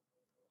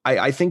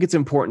I think it's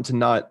important to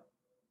not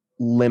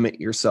limit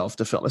yourself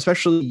to film,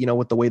 especially,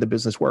 with the way the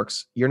business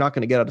works. You're not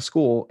going to get out of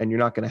school and you're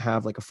not going to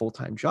have like a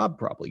full-time job.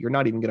 Probably. You're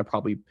not even going to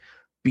probably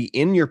be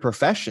in your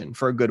profession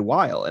for a good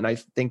while. And I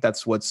think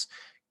that's what's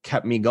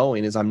kept me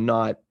going is I'm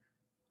not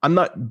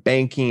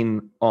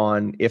banking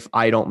on if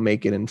I don't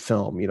make it in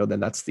film, then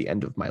that's the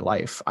end of my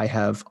life. I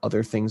have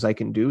other things I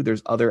can do.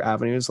 There's other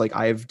avenues. Like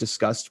I've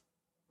discussed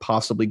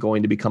possibly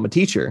going to become a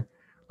teacher,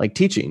 like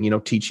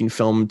teaching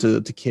film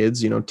to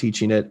kids,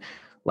 teaching it,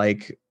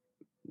 like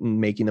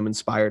making them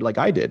inspired like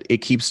I did. It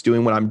keeps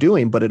doing what I'm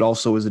doing, but it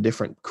also is a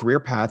different career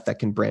path that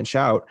can branch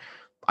out.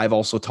 I've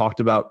also talked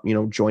about,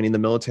 joining the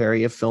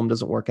military if film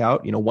doesn't work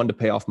out, one, to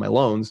pay off my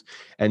loans,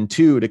 and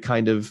two, to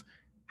kind of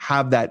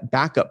have that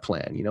backup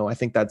plan. I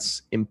think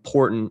that's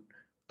important,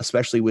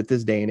 especially with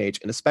this day and age,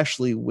 and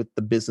especially with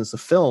the business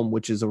of film,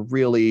 which is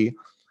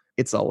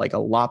like a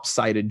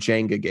lopsided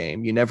Jenga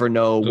game. You never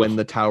know when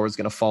the tower is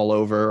going to fall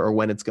over or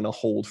when it's going to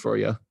hold for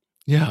you.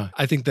 Yeah,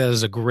 I think that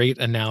is a great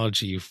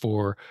analogy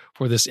for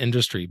this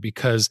industry,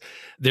 because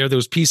there are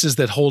those pieces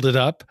that hold it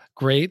up,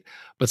 great,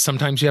 but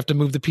sometimes you have to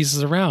move the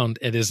pieces around.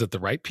 And is it the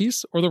right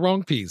piece or the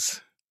wrong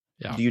piece?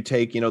 Yeah. Do you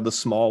take, the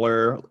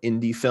smaller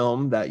indie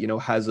film that,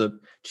 has a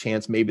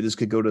chance, maybe this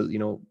could go to,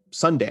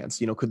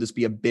 Sundance, could this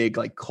be a big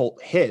like cult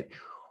hit?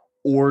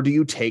 Or do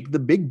you take the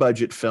big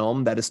budget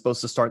film that is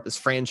supposed to start this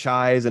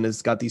franchise and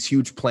has got these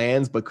huge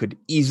plans, but could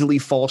easily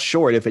fall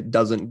short if it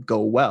doesn't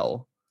go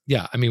well?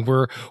 Yeah. I mean,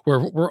 we're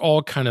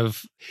all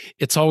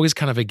it's always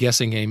kind of a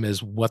guessing game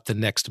as what the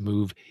next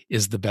move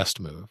is the best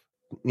move.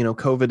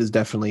 COVID has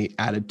definitely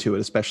added to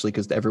it, especially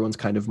because everyone's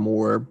kind of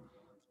more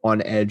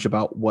on edge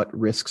about what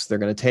risks they're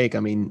going to take. I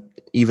mean,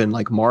 even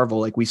like Marvel,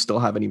 like we still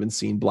haven't even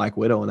seen Black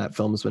Widow, and that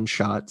film's been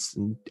shot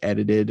and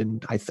edited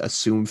and I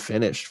assume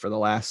finished for the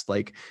last,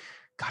 like,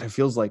 God, it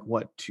feels like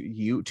what, 2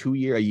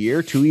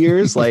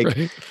 years? Like,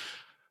 right.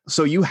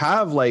 So you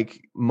have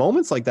like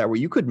moments like that where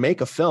you could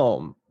make a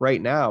film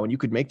right now and you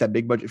could make that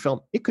big budget film.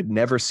 It could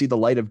never see the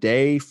light of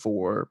day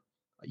for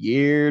a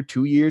year,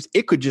 2 years.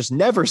 It could just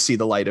never see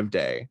the light of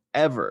day,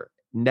 ever,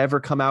 never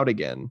come out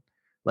again.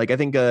 Like I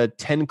think 10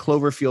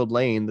 Cloverfield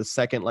Lane, the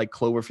second like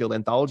Cloverfield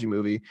anthology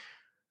movie,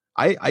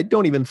 I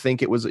don't even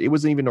think it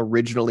wasn't even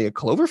originally a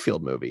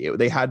Cloverfield movie.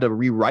 They had to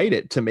rewrite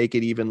it to make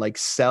it even like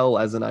sell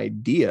as an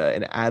idea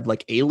and add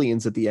like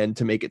aliens at the end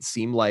to make it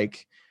seem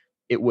like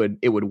it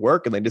would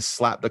work. And they just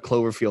slapped the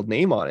Cloverfield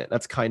name on it.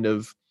 That's kind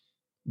of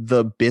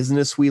the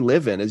business we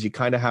live in, is you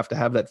kind of have to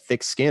have that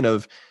thick skin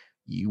of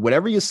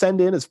whatever you send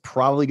in is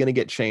probably going to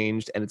get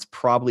changed. And it's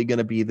probably going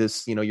to be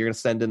this, you're going to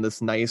send in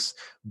this nice,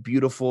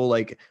 beautiful,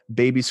 like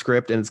baby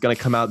script, and it's going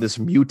to come out this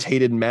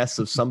mutated mess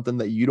of something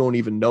that you don't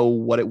even know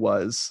what it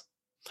was.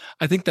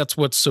 I think that's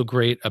what's so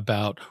great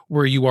about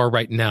where you are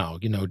right now,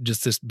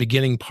 just this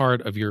beginning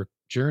part of your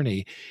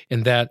journey,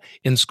 in that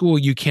in school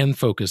you can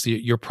focus.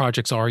 Your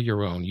projects are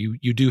your own.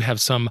 You do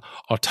have some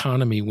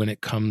autonomy when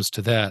it comes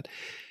to that.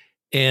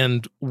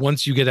 And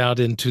once you get out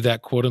into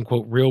that quote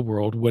unquote real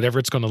world, whatever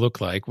it's going to look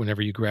like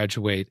whenever you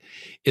graduate,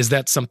 is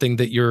that something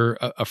that you're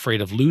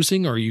afraid of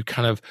losing, or are you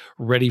kind of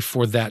ready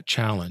for that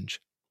challenge?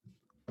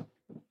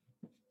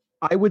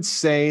 I would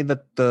say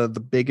that the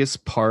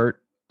biggest part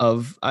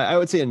of, I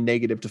would say a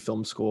negative to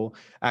film school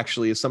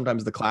actually is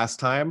sometimes the class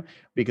time,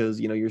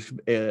 because,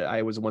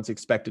 I was once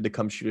expected to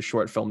come shoot a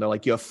short film. They're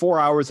like, you have 4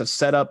 hours of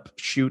setup,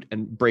 shoot,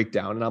 and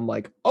breakdown. And I'm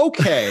like,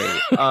 okay.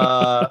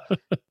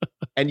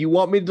 And you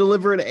want me to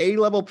deliver an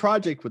A-level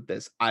project with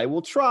this? I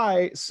will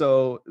try.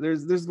 So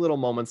there's little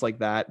moments like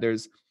that.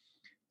 There's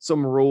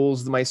some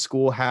rules that my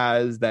school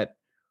has that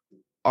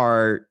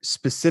are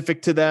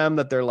specific to them,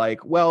 that they're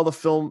like, well,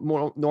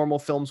 the normal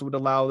films would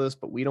allow this,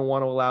 but we don't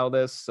want to allow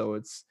this.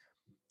 So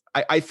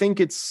I think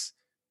it's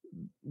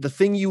the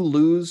thing you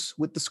lose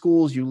with the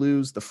schools. You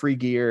lose the free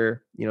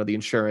gear, the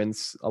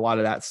insurance, a lot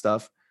of that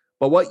stuff.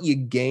 But what you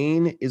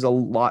gain is a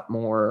lot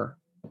more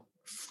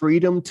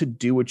freedom to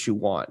do what you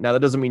want. Now,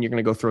 that doesn't mean you're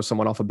going to go throw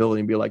someone off a building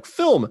and be like,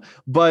 film,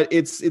 but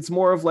it's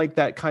more of like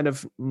that kind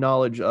of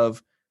knowledge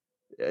of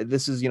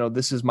this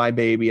is my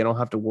baby. I don't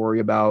have to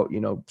worry about,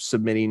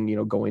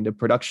 submitting, going to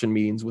production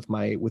meetings with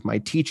my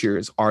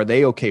teachers. Are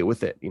they okay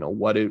with it?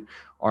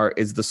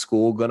 Is the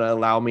school going to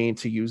allow me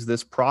to use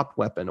this prop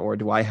weapon, or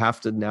do I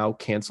have to now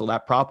cancel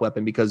that prop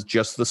weapon because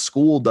just the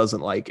school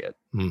doesn't like it?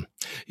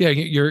 Yeah,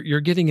 you're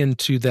getting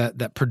into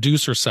that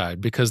producer side,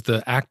 because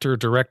the actor,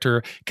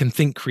 director can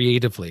think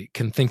creatively,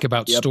 can think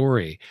about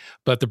story,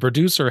 but the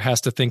producer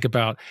has to think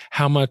about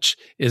how much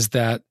is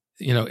that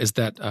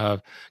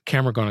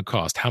camera going to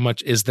cost? How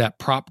much is that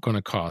prop going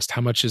to cost?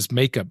 How much is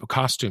makeup,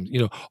 costumes,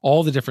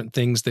 all the different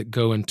things that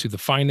go into the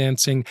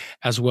financing,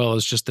 as well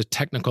as just the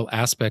technical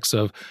aspects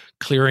of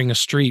clearing a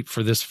street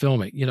for this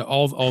filming,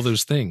 all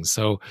those things.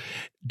 So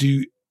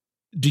do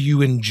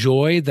you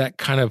enjoy that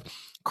kind of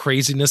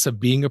craziness of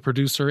being a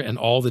producer and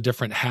all the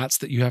different hats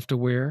that you have to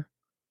wear?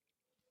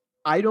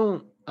 I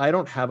don't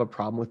have a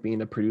problem with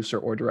being a producer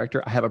or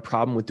director. I have a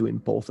problem with doing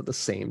both at the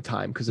same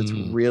time, because it's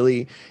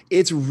really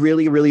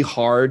really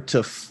hard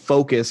to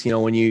focus,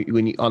 when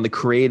you on the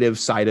creative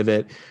side of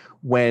it,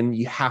 when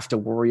you have to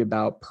worry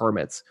about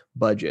permits,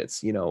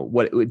 budgets,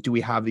 what do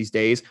we have these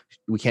days?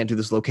 We can't do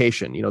this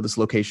location, this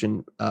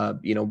location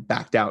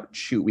backed out.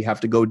 Shoot, we have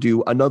to go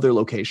do another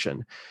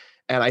location.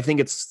 And I think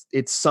it's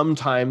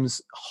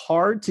sometimes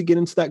hard to get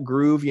into that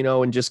groove,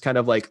 and just kind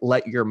of like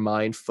let your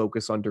mind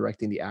focus on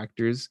directing the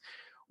actors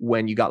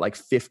when you got like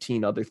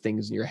 15 other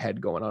things in your head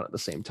going on at the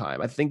same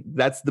time. I think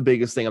that's the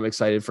biggest thing I'm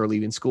excited for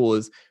leaving school,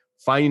 is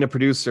finding a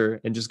producer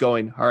and just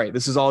going, all right,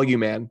 this is all you,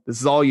 man. This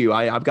is all you.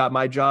 I've got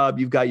my job.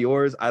 You've got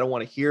yours. I don't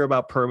want to hear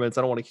about permits.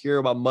 I don't want to hear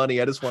about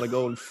money. I just want to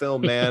go and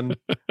film, man.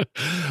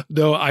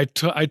 No, I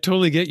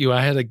totally get you.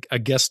 I had a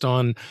guest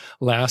on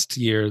last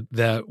year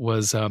that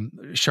was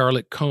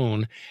Charlotte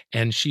Cohn,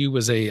 and she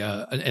was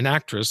an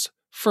actress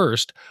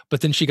first,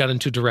 but then she got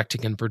into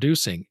directing and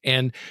producing,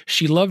 and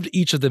she loved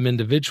each of them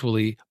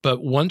individually.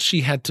 But once she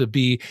had to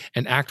be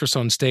an actress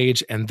on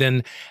stage, and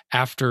then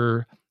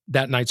after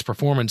that night's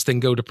performance, then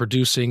go to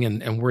producing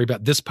and worry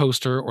about this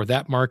poster or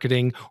that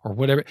marketing or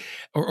whatever,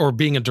 or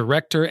being a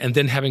director and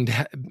then having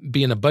to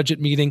be in a budget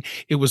meeting.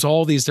 It was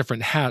all these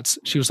different hats.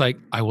 She was like,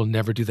 I will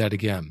never do that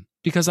again.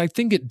 Because I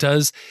think it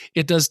does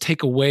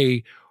take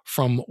away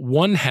from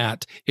one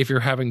hat if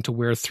you're having to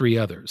wear three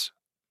others.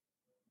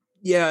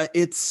 Yeah,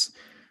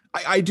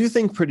 I do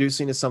think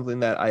producing is something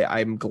that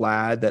I'm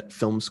glad that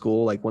film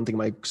school, like one thing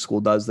my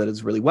school does that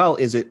is really well,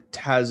 is it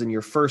has in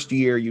your first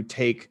year, you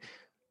take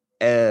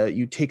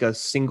a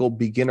single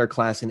beginner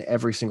class in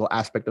every single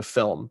aspect of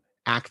film: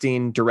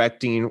 acting,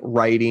 directing,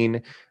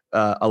 writing,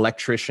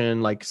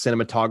 electrician, like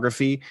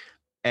cinematography,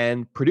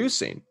 and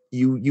producing.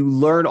 You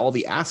learn all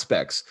the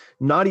aspects.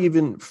 Not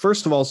even,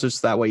 first of all, it's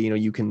just that way,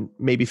 you can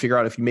maybe figure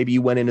out if maybe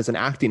you went in as an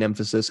acting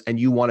emphasis and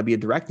you want to be a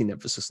directing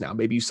emphasis now.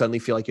 Maybe you suddenly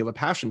feel like you have a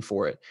passion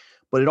for it.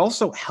 But it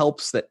also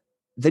helps that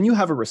then you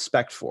have a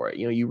respect for it.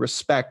 You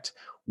respect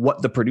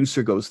what the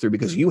producer goes through,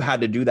 because you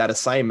had to do that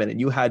assignment,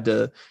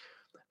 and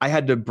I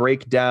had to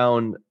break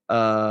down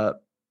the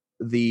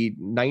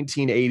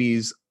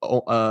 1980s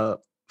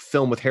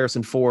film with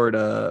Harrison Ford.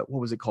 What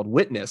was it called?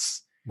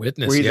 Witness, where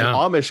he's an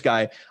Amish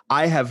guy.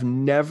 I have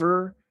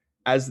never,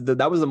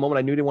 that was the moment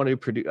I knew I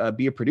wanted to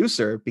be a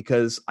producer,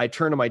 because I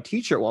turned to my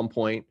teacher at one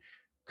point,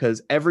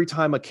 because every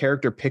time a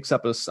character picks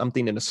up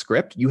something in a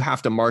script, you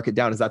have to mark it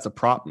down as that's a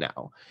prop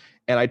now.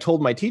 And I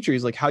told my teacher,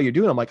 he's like, how you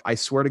doing? I'm like, I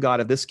swear to God,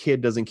 if this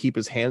kid doesn't keep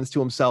his hands to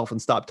himself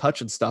and stop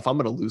touching stuff, I'm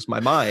going to lose my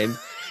mind.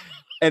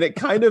 And it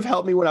kind of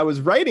helped me when I was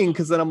writing,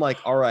 because then I'm like,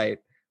 all right,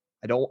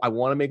 I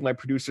want to make my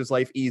producer's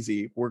life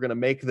easy. We're going to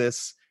make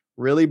this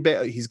really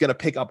big. He's going to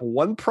pick up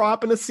one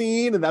prop in a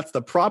scene, and that's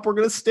the prop we're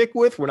going to stick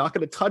with. We're not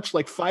going to touch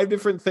like 5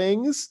 different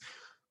things.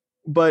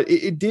 But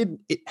it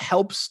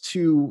helps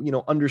to,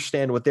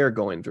 understand what they're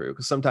going through.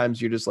 Because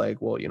sometimes you're just like,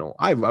 well,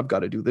 I've got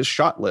to do this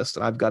shot list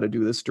and I've got to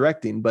do this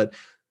directing. But,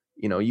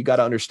 you got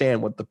to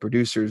understand what the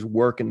producer's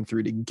working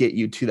through to get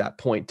you to that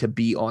point to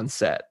be on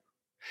set.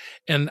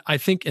 And I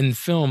think in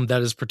film,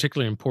 that is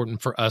particularly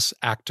important for us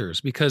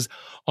actors, because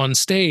on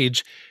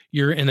stage,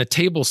 you're in a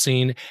table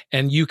scene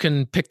and you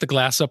can pick the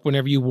glass up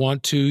whenever you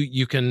want to.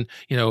 You can,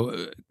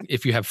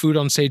 if you have food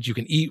on stage, you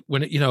can eat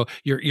when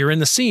you're in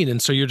the scene.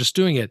 And so you're just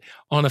doing it.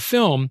 On a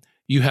film,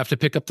 you have to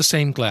pick up the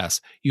same glass.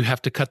 You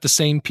have to cut the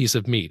same piece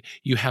of meat.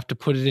 You have to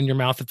put it in your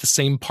mouth at the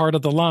same part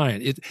of the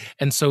line.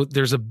 And so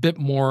there's a bit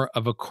more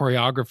of a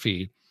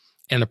choreography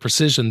and a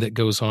precision that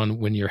goes on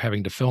when you're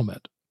having to film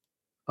it.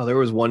 Oh, there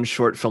was one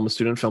short film, a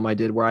student film I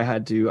did, where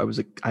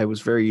I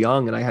was very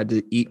young and I had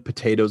to eat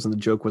potatoes. And the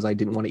joke was I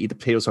didn't want to eat the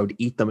potatoes, so I would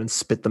eat them and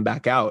spit them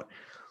back out.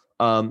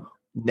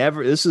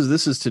 Never. This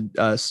is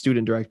to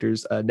student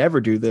directors. Never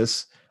do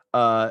this.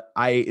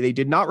 They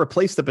did not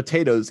replace the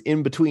potatoes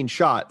in between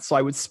shots. So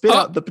I would spit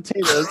out the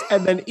potatoes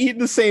and then eat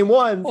the same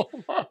ones.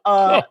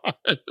 I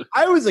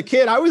was a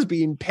kid. I was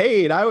being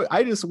paid.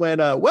 I just went,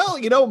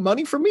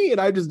 money for me.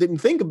 And I just didn't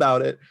think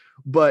about it.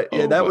 But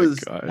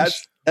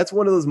that's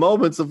one of those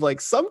moments of like,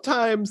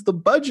 sometimes the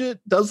budget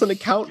doesn't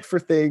account for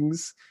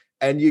things.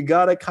 And you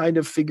got to kind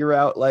of figure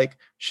out, like,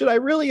 should I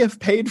really have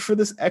paid for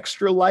this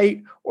extra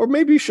light? Or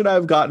maybe should I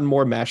have gotten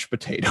more mashed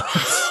potatoes?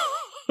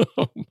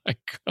 Oh my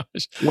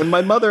gosh. When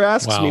my mother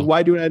asks me,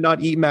 why do I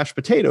not eat mashed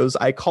potatoes?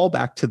 I call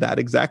back to that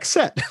exact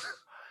set.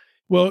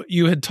 Well,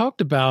 you had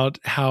talked about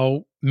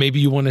how maybe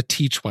you want to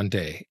teach one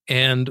day.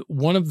 And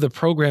one of the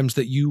programs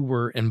that you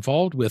were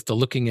involved with, the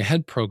Looking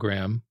Ahead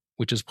program,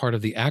 which is part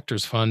of the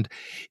Actors Fund,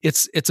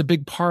 it's a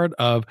big part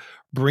of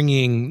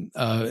bringing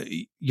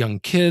young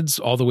kids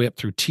all the way up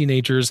through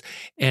teenagers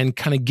and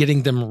kind of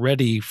getting them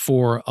ready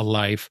for a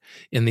life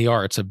in the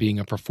arts of being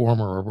a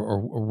performer or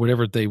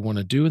whatever they want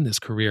to do in this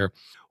career.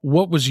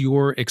 What was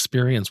your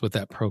experience with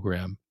that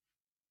program?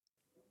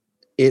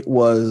 It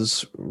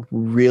was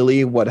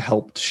really what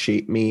helped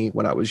shape me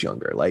when I was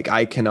younger. Like,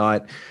 I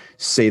cannot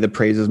say the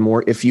praises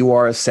more. If you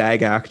are a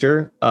SAG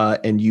actor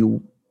and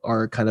you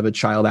are kind of a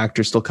child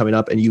actor still coming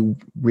up and you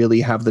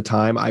really have the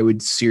time, I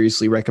would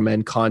seriously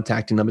recommend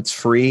contacting them. It's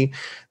free.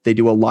 They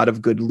do a lot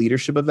of good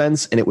leadership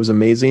events, and it was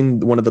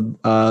amazing. One of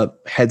the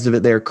heads of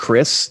it there,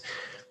 Chris,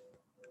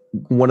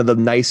 one of the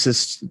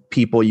nicest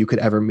people you could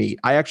ever meet.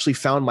 I actually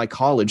found my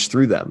college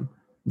through them.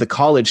 The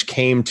college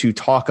came to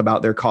talk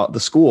about the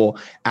school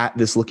at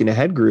this Looking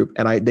Ahead group,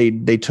 and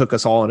they took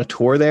us all on a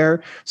tour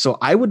there. So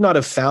I would not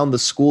have found the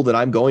school that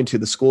I'm going to,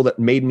 the school that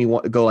made me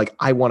want to go, like,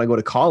 I want to go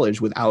to college,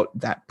 without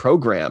that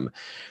program.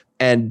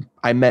 And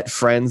I met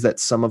friends that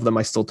some of them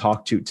I still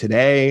talk to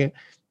today.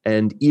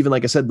 And even,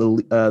 like I said,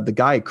 the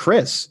guy,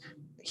 Chris,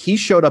 he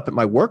showed up at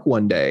my work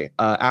one day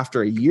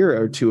after a year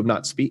or two of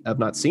not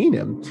seeing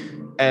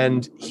him,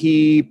 and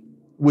he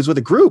was with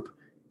a group.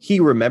 He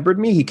remembered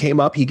me. He came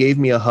up, he gave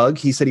me a hug.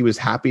 He said he was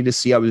happy to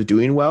see I was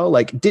doing well.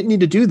 Like, didn't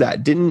need to do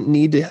that. Didn't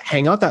need to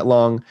hang out that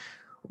long,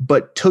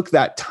 but took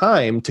that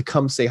time to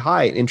come say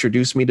hi and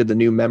introduce me to the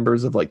new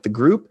members of like the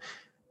group.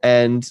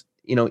 And,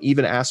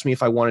 even asked me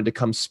if I wanted to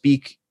come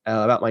speak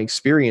about my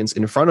experience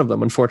in front of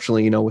them.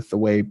 Unfortunately, with the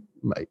way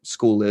my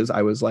school is,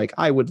 I was like,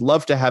 I would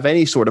love to have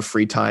any sort of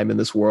free time in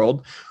this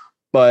world,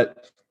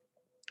 but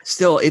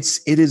still it's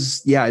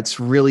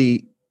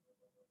really,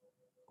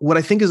 what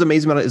I think is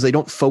amazing about it is they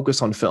don't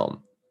focus on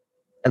film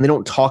and they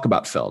don't talk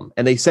about film.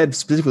 And they said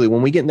specifically,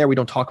 when we get in there, we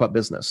don't talk about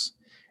business.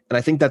 And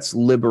I think that's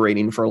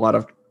liberating for a lot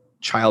of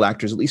child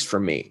actors, at least for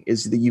me,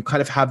 is that you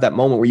kind of have that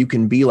moment where you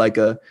can be like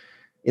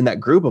in that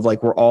group of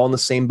like, we're all in the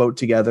same boat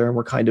together and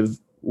we're kind of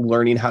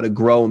learning how to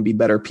grow and be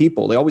better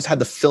people. They always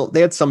had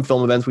they had some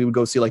film events. We would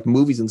go see like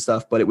movies and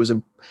stuff, but that was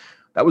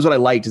what I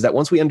liked, is that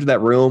once we entered that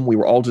room, we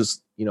were all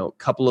just, a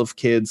couple of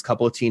kids,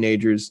 couple of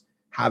teenagers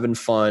having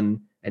fun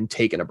and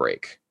taking a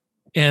break.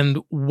 And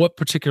what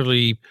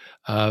particularly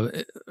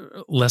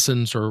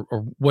lessons or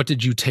what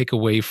did you take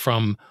away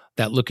from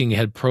that Looking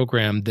Ahead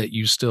program that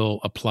you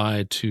still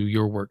apply to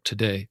your work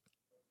today?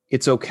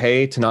 It's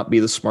okay to not be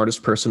the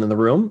smartest person in the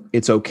room.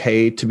 It's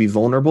okay to be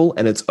vulnerable,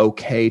 and it's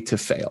okay to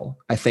fail.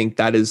 I think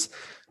that is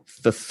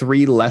the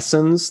three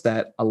lessons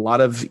that a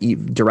lot of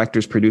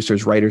directors,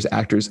 producers, writers,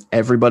 actors,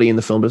 everybody in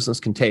the film business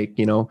can take.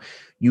 You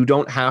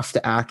don't have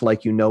to act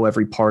like you know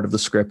every part of the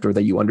script, or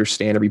that you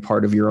understand every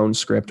part of your own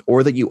script,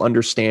 or that you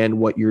understand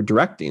what you're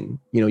directing.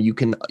 You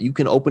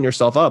can open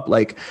yourself up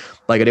like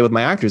I did with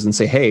my actors and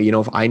say, hey,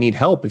 if I need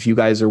help, if you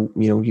guys are,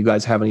 you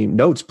guys have any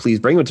notes, please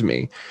bring them to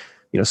me.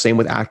 Same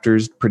with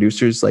actors,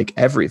 producers, like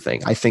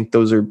everything. I think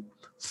those are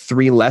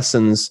three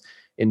lessons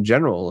in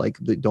general. Like,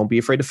 don't be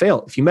afraid to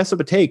fail. If you mess up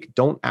a take,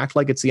 don't act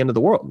like it's the end of the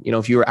world.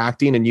 If you're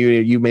acting and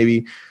you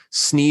maybe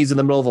sneeze in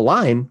the middle of the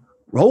line,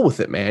 roll with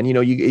it, man.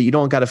 You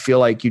don't got to feel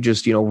like you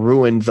just,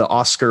 ruined the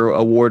Oscar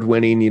award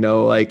winning,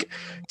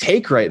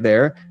 take right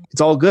there.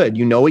 It's all good.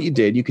 You know what you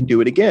did. You can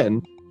do it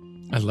again.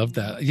 I love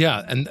that.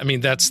 Yeah. And I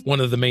mean, that's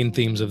one of the main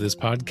themes of this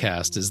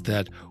podcast, is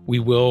that we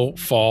will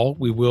fall,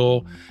 we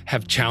will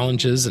have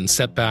challenges and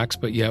setbacks,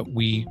 but yet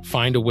we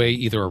find a way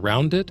either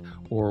around it,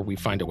 or we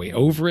find a way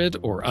over it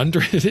or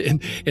under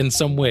it. In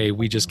some way,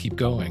 we just keep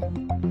going.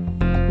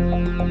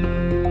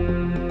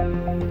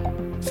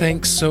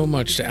 Thanks so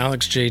much to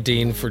Alex J.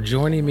 Dean for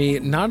joining me,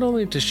 not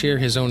only to share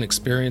his own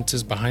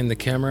experiences behind the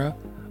camera,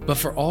 but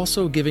for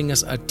also giving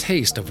us a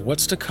taste of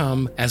what's to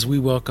come as we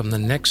welcome the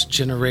next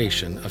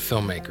generation of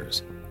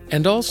filmmakers.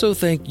 And also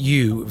thank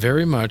you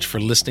very much for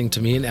listening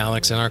to me and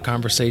Alex in our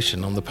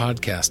conversation on the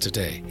podcast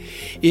today.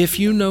 If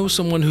you know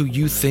someone who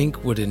you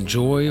think would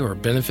enjoy or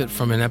benefit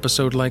from an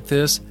episode like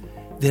this,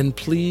 then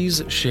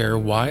please share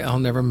Why I'll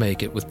Never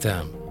Make It with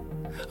them.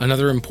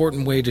 Another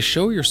important way to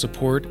show your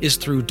support is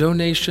through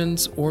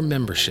donations or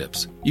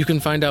memberships. You can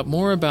find out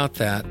more about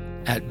that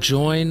at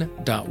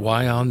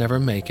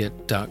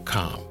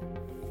join.whyillnevermakeit.com.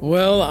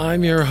 Well,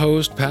 I'm your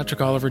host,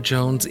 Patrick Oliver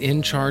Jones,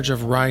 in charge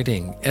of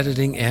writing,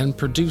 editing, and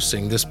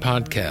producing this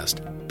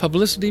podcast.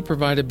 Publicity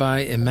provided by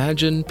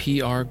Imagine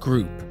PR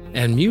Group,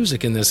 and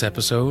music in this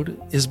episode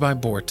is by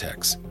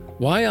Vortex.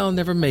 Why I'll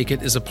Never Make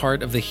It is a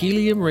part of the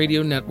Helium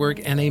Radio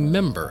Network and a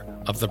member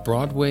of the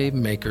Broadway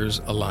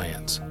Makers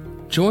Alliance.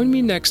 Join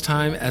me next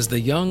time as the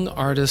Young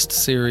Artist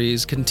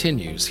series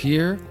continues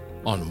here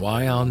on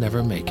Why I'll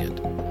Never Make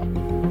It.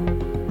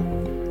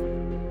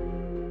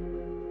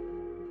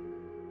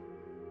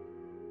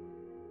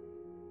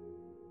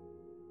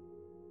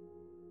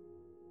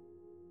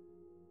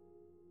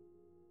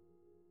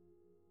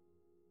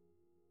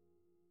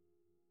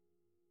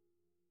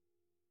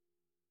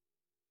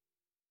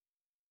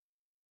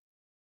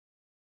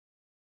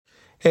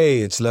 Hey,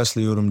 it's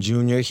Leslie Odom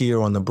Jr. here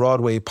on the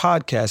Broadway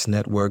Podcast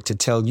Network to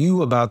tell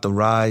you about the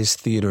Rise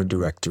Theater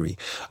Directory,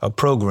 a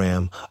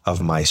program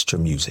of Maestro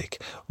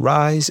Music.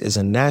 Rise is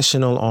a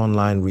national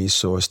online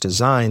resource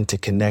designed to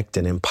connect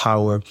and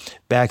empower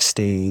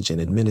backstage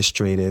and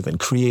administrative and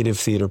creative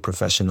theater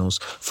professionals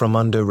from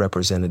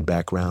underrepresented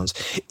backgrounds.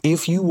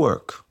 If you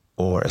work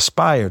or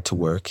aspire to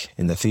work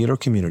in the theater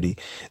community,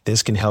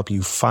 this can help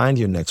you find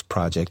your next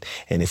project.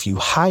 And if you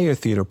hire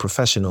theater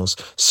professionals,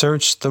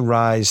 search the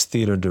Rise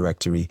Theater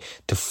Directory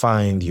to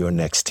find your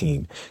next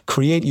team.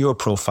 Create your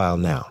profile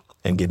now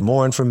And get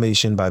more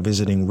information by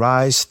visiting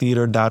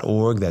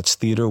risetheater.org. That's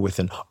theater with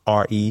an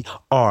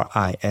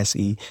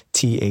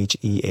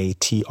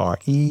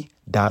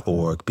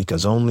RERISETHEATRE.org,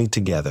 because only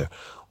together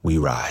we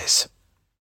rise.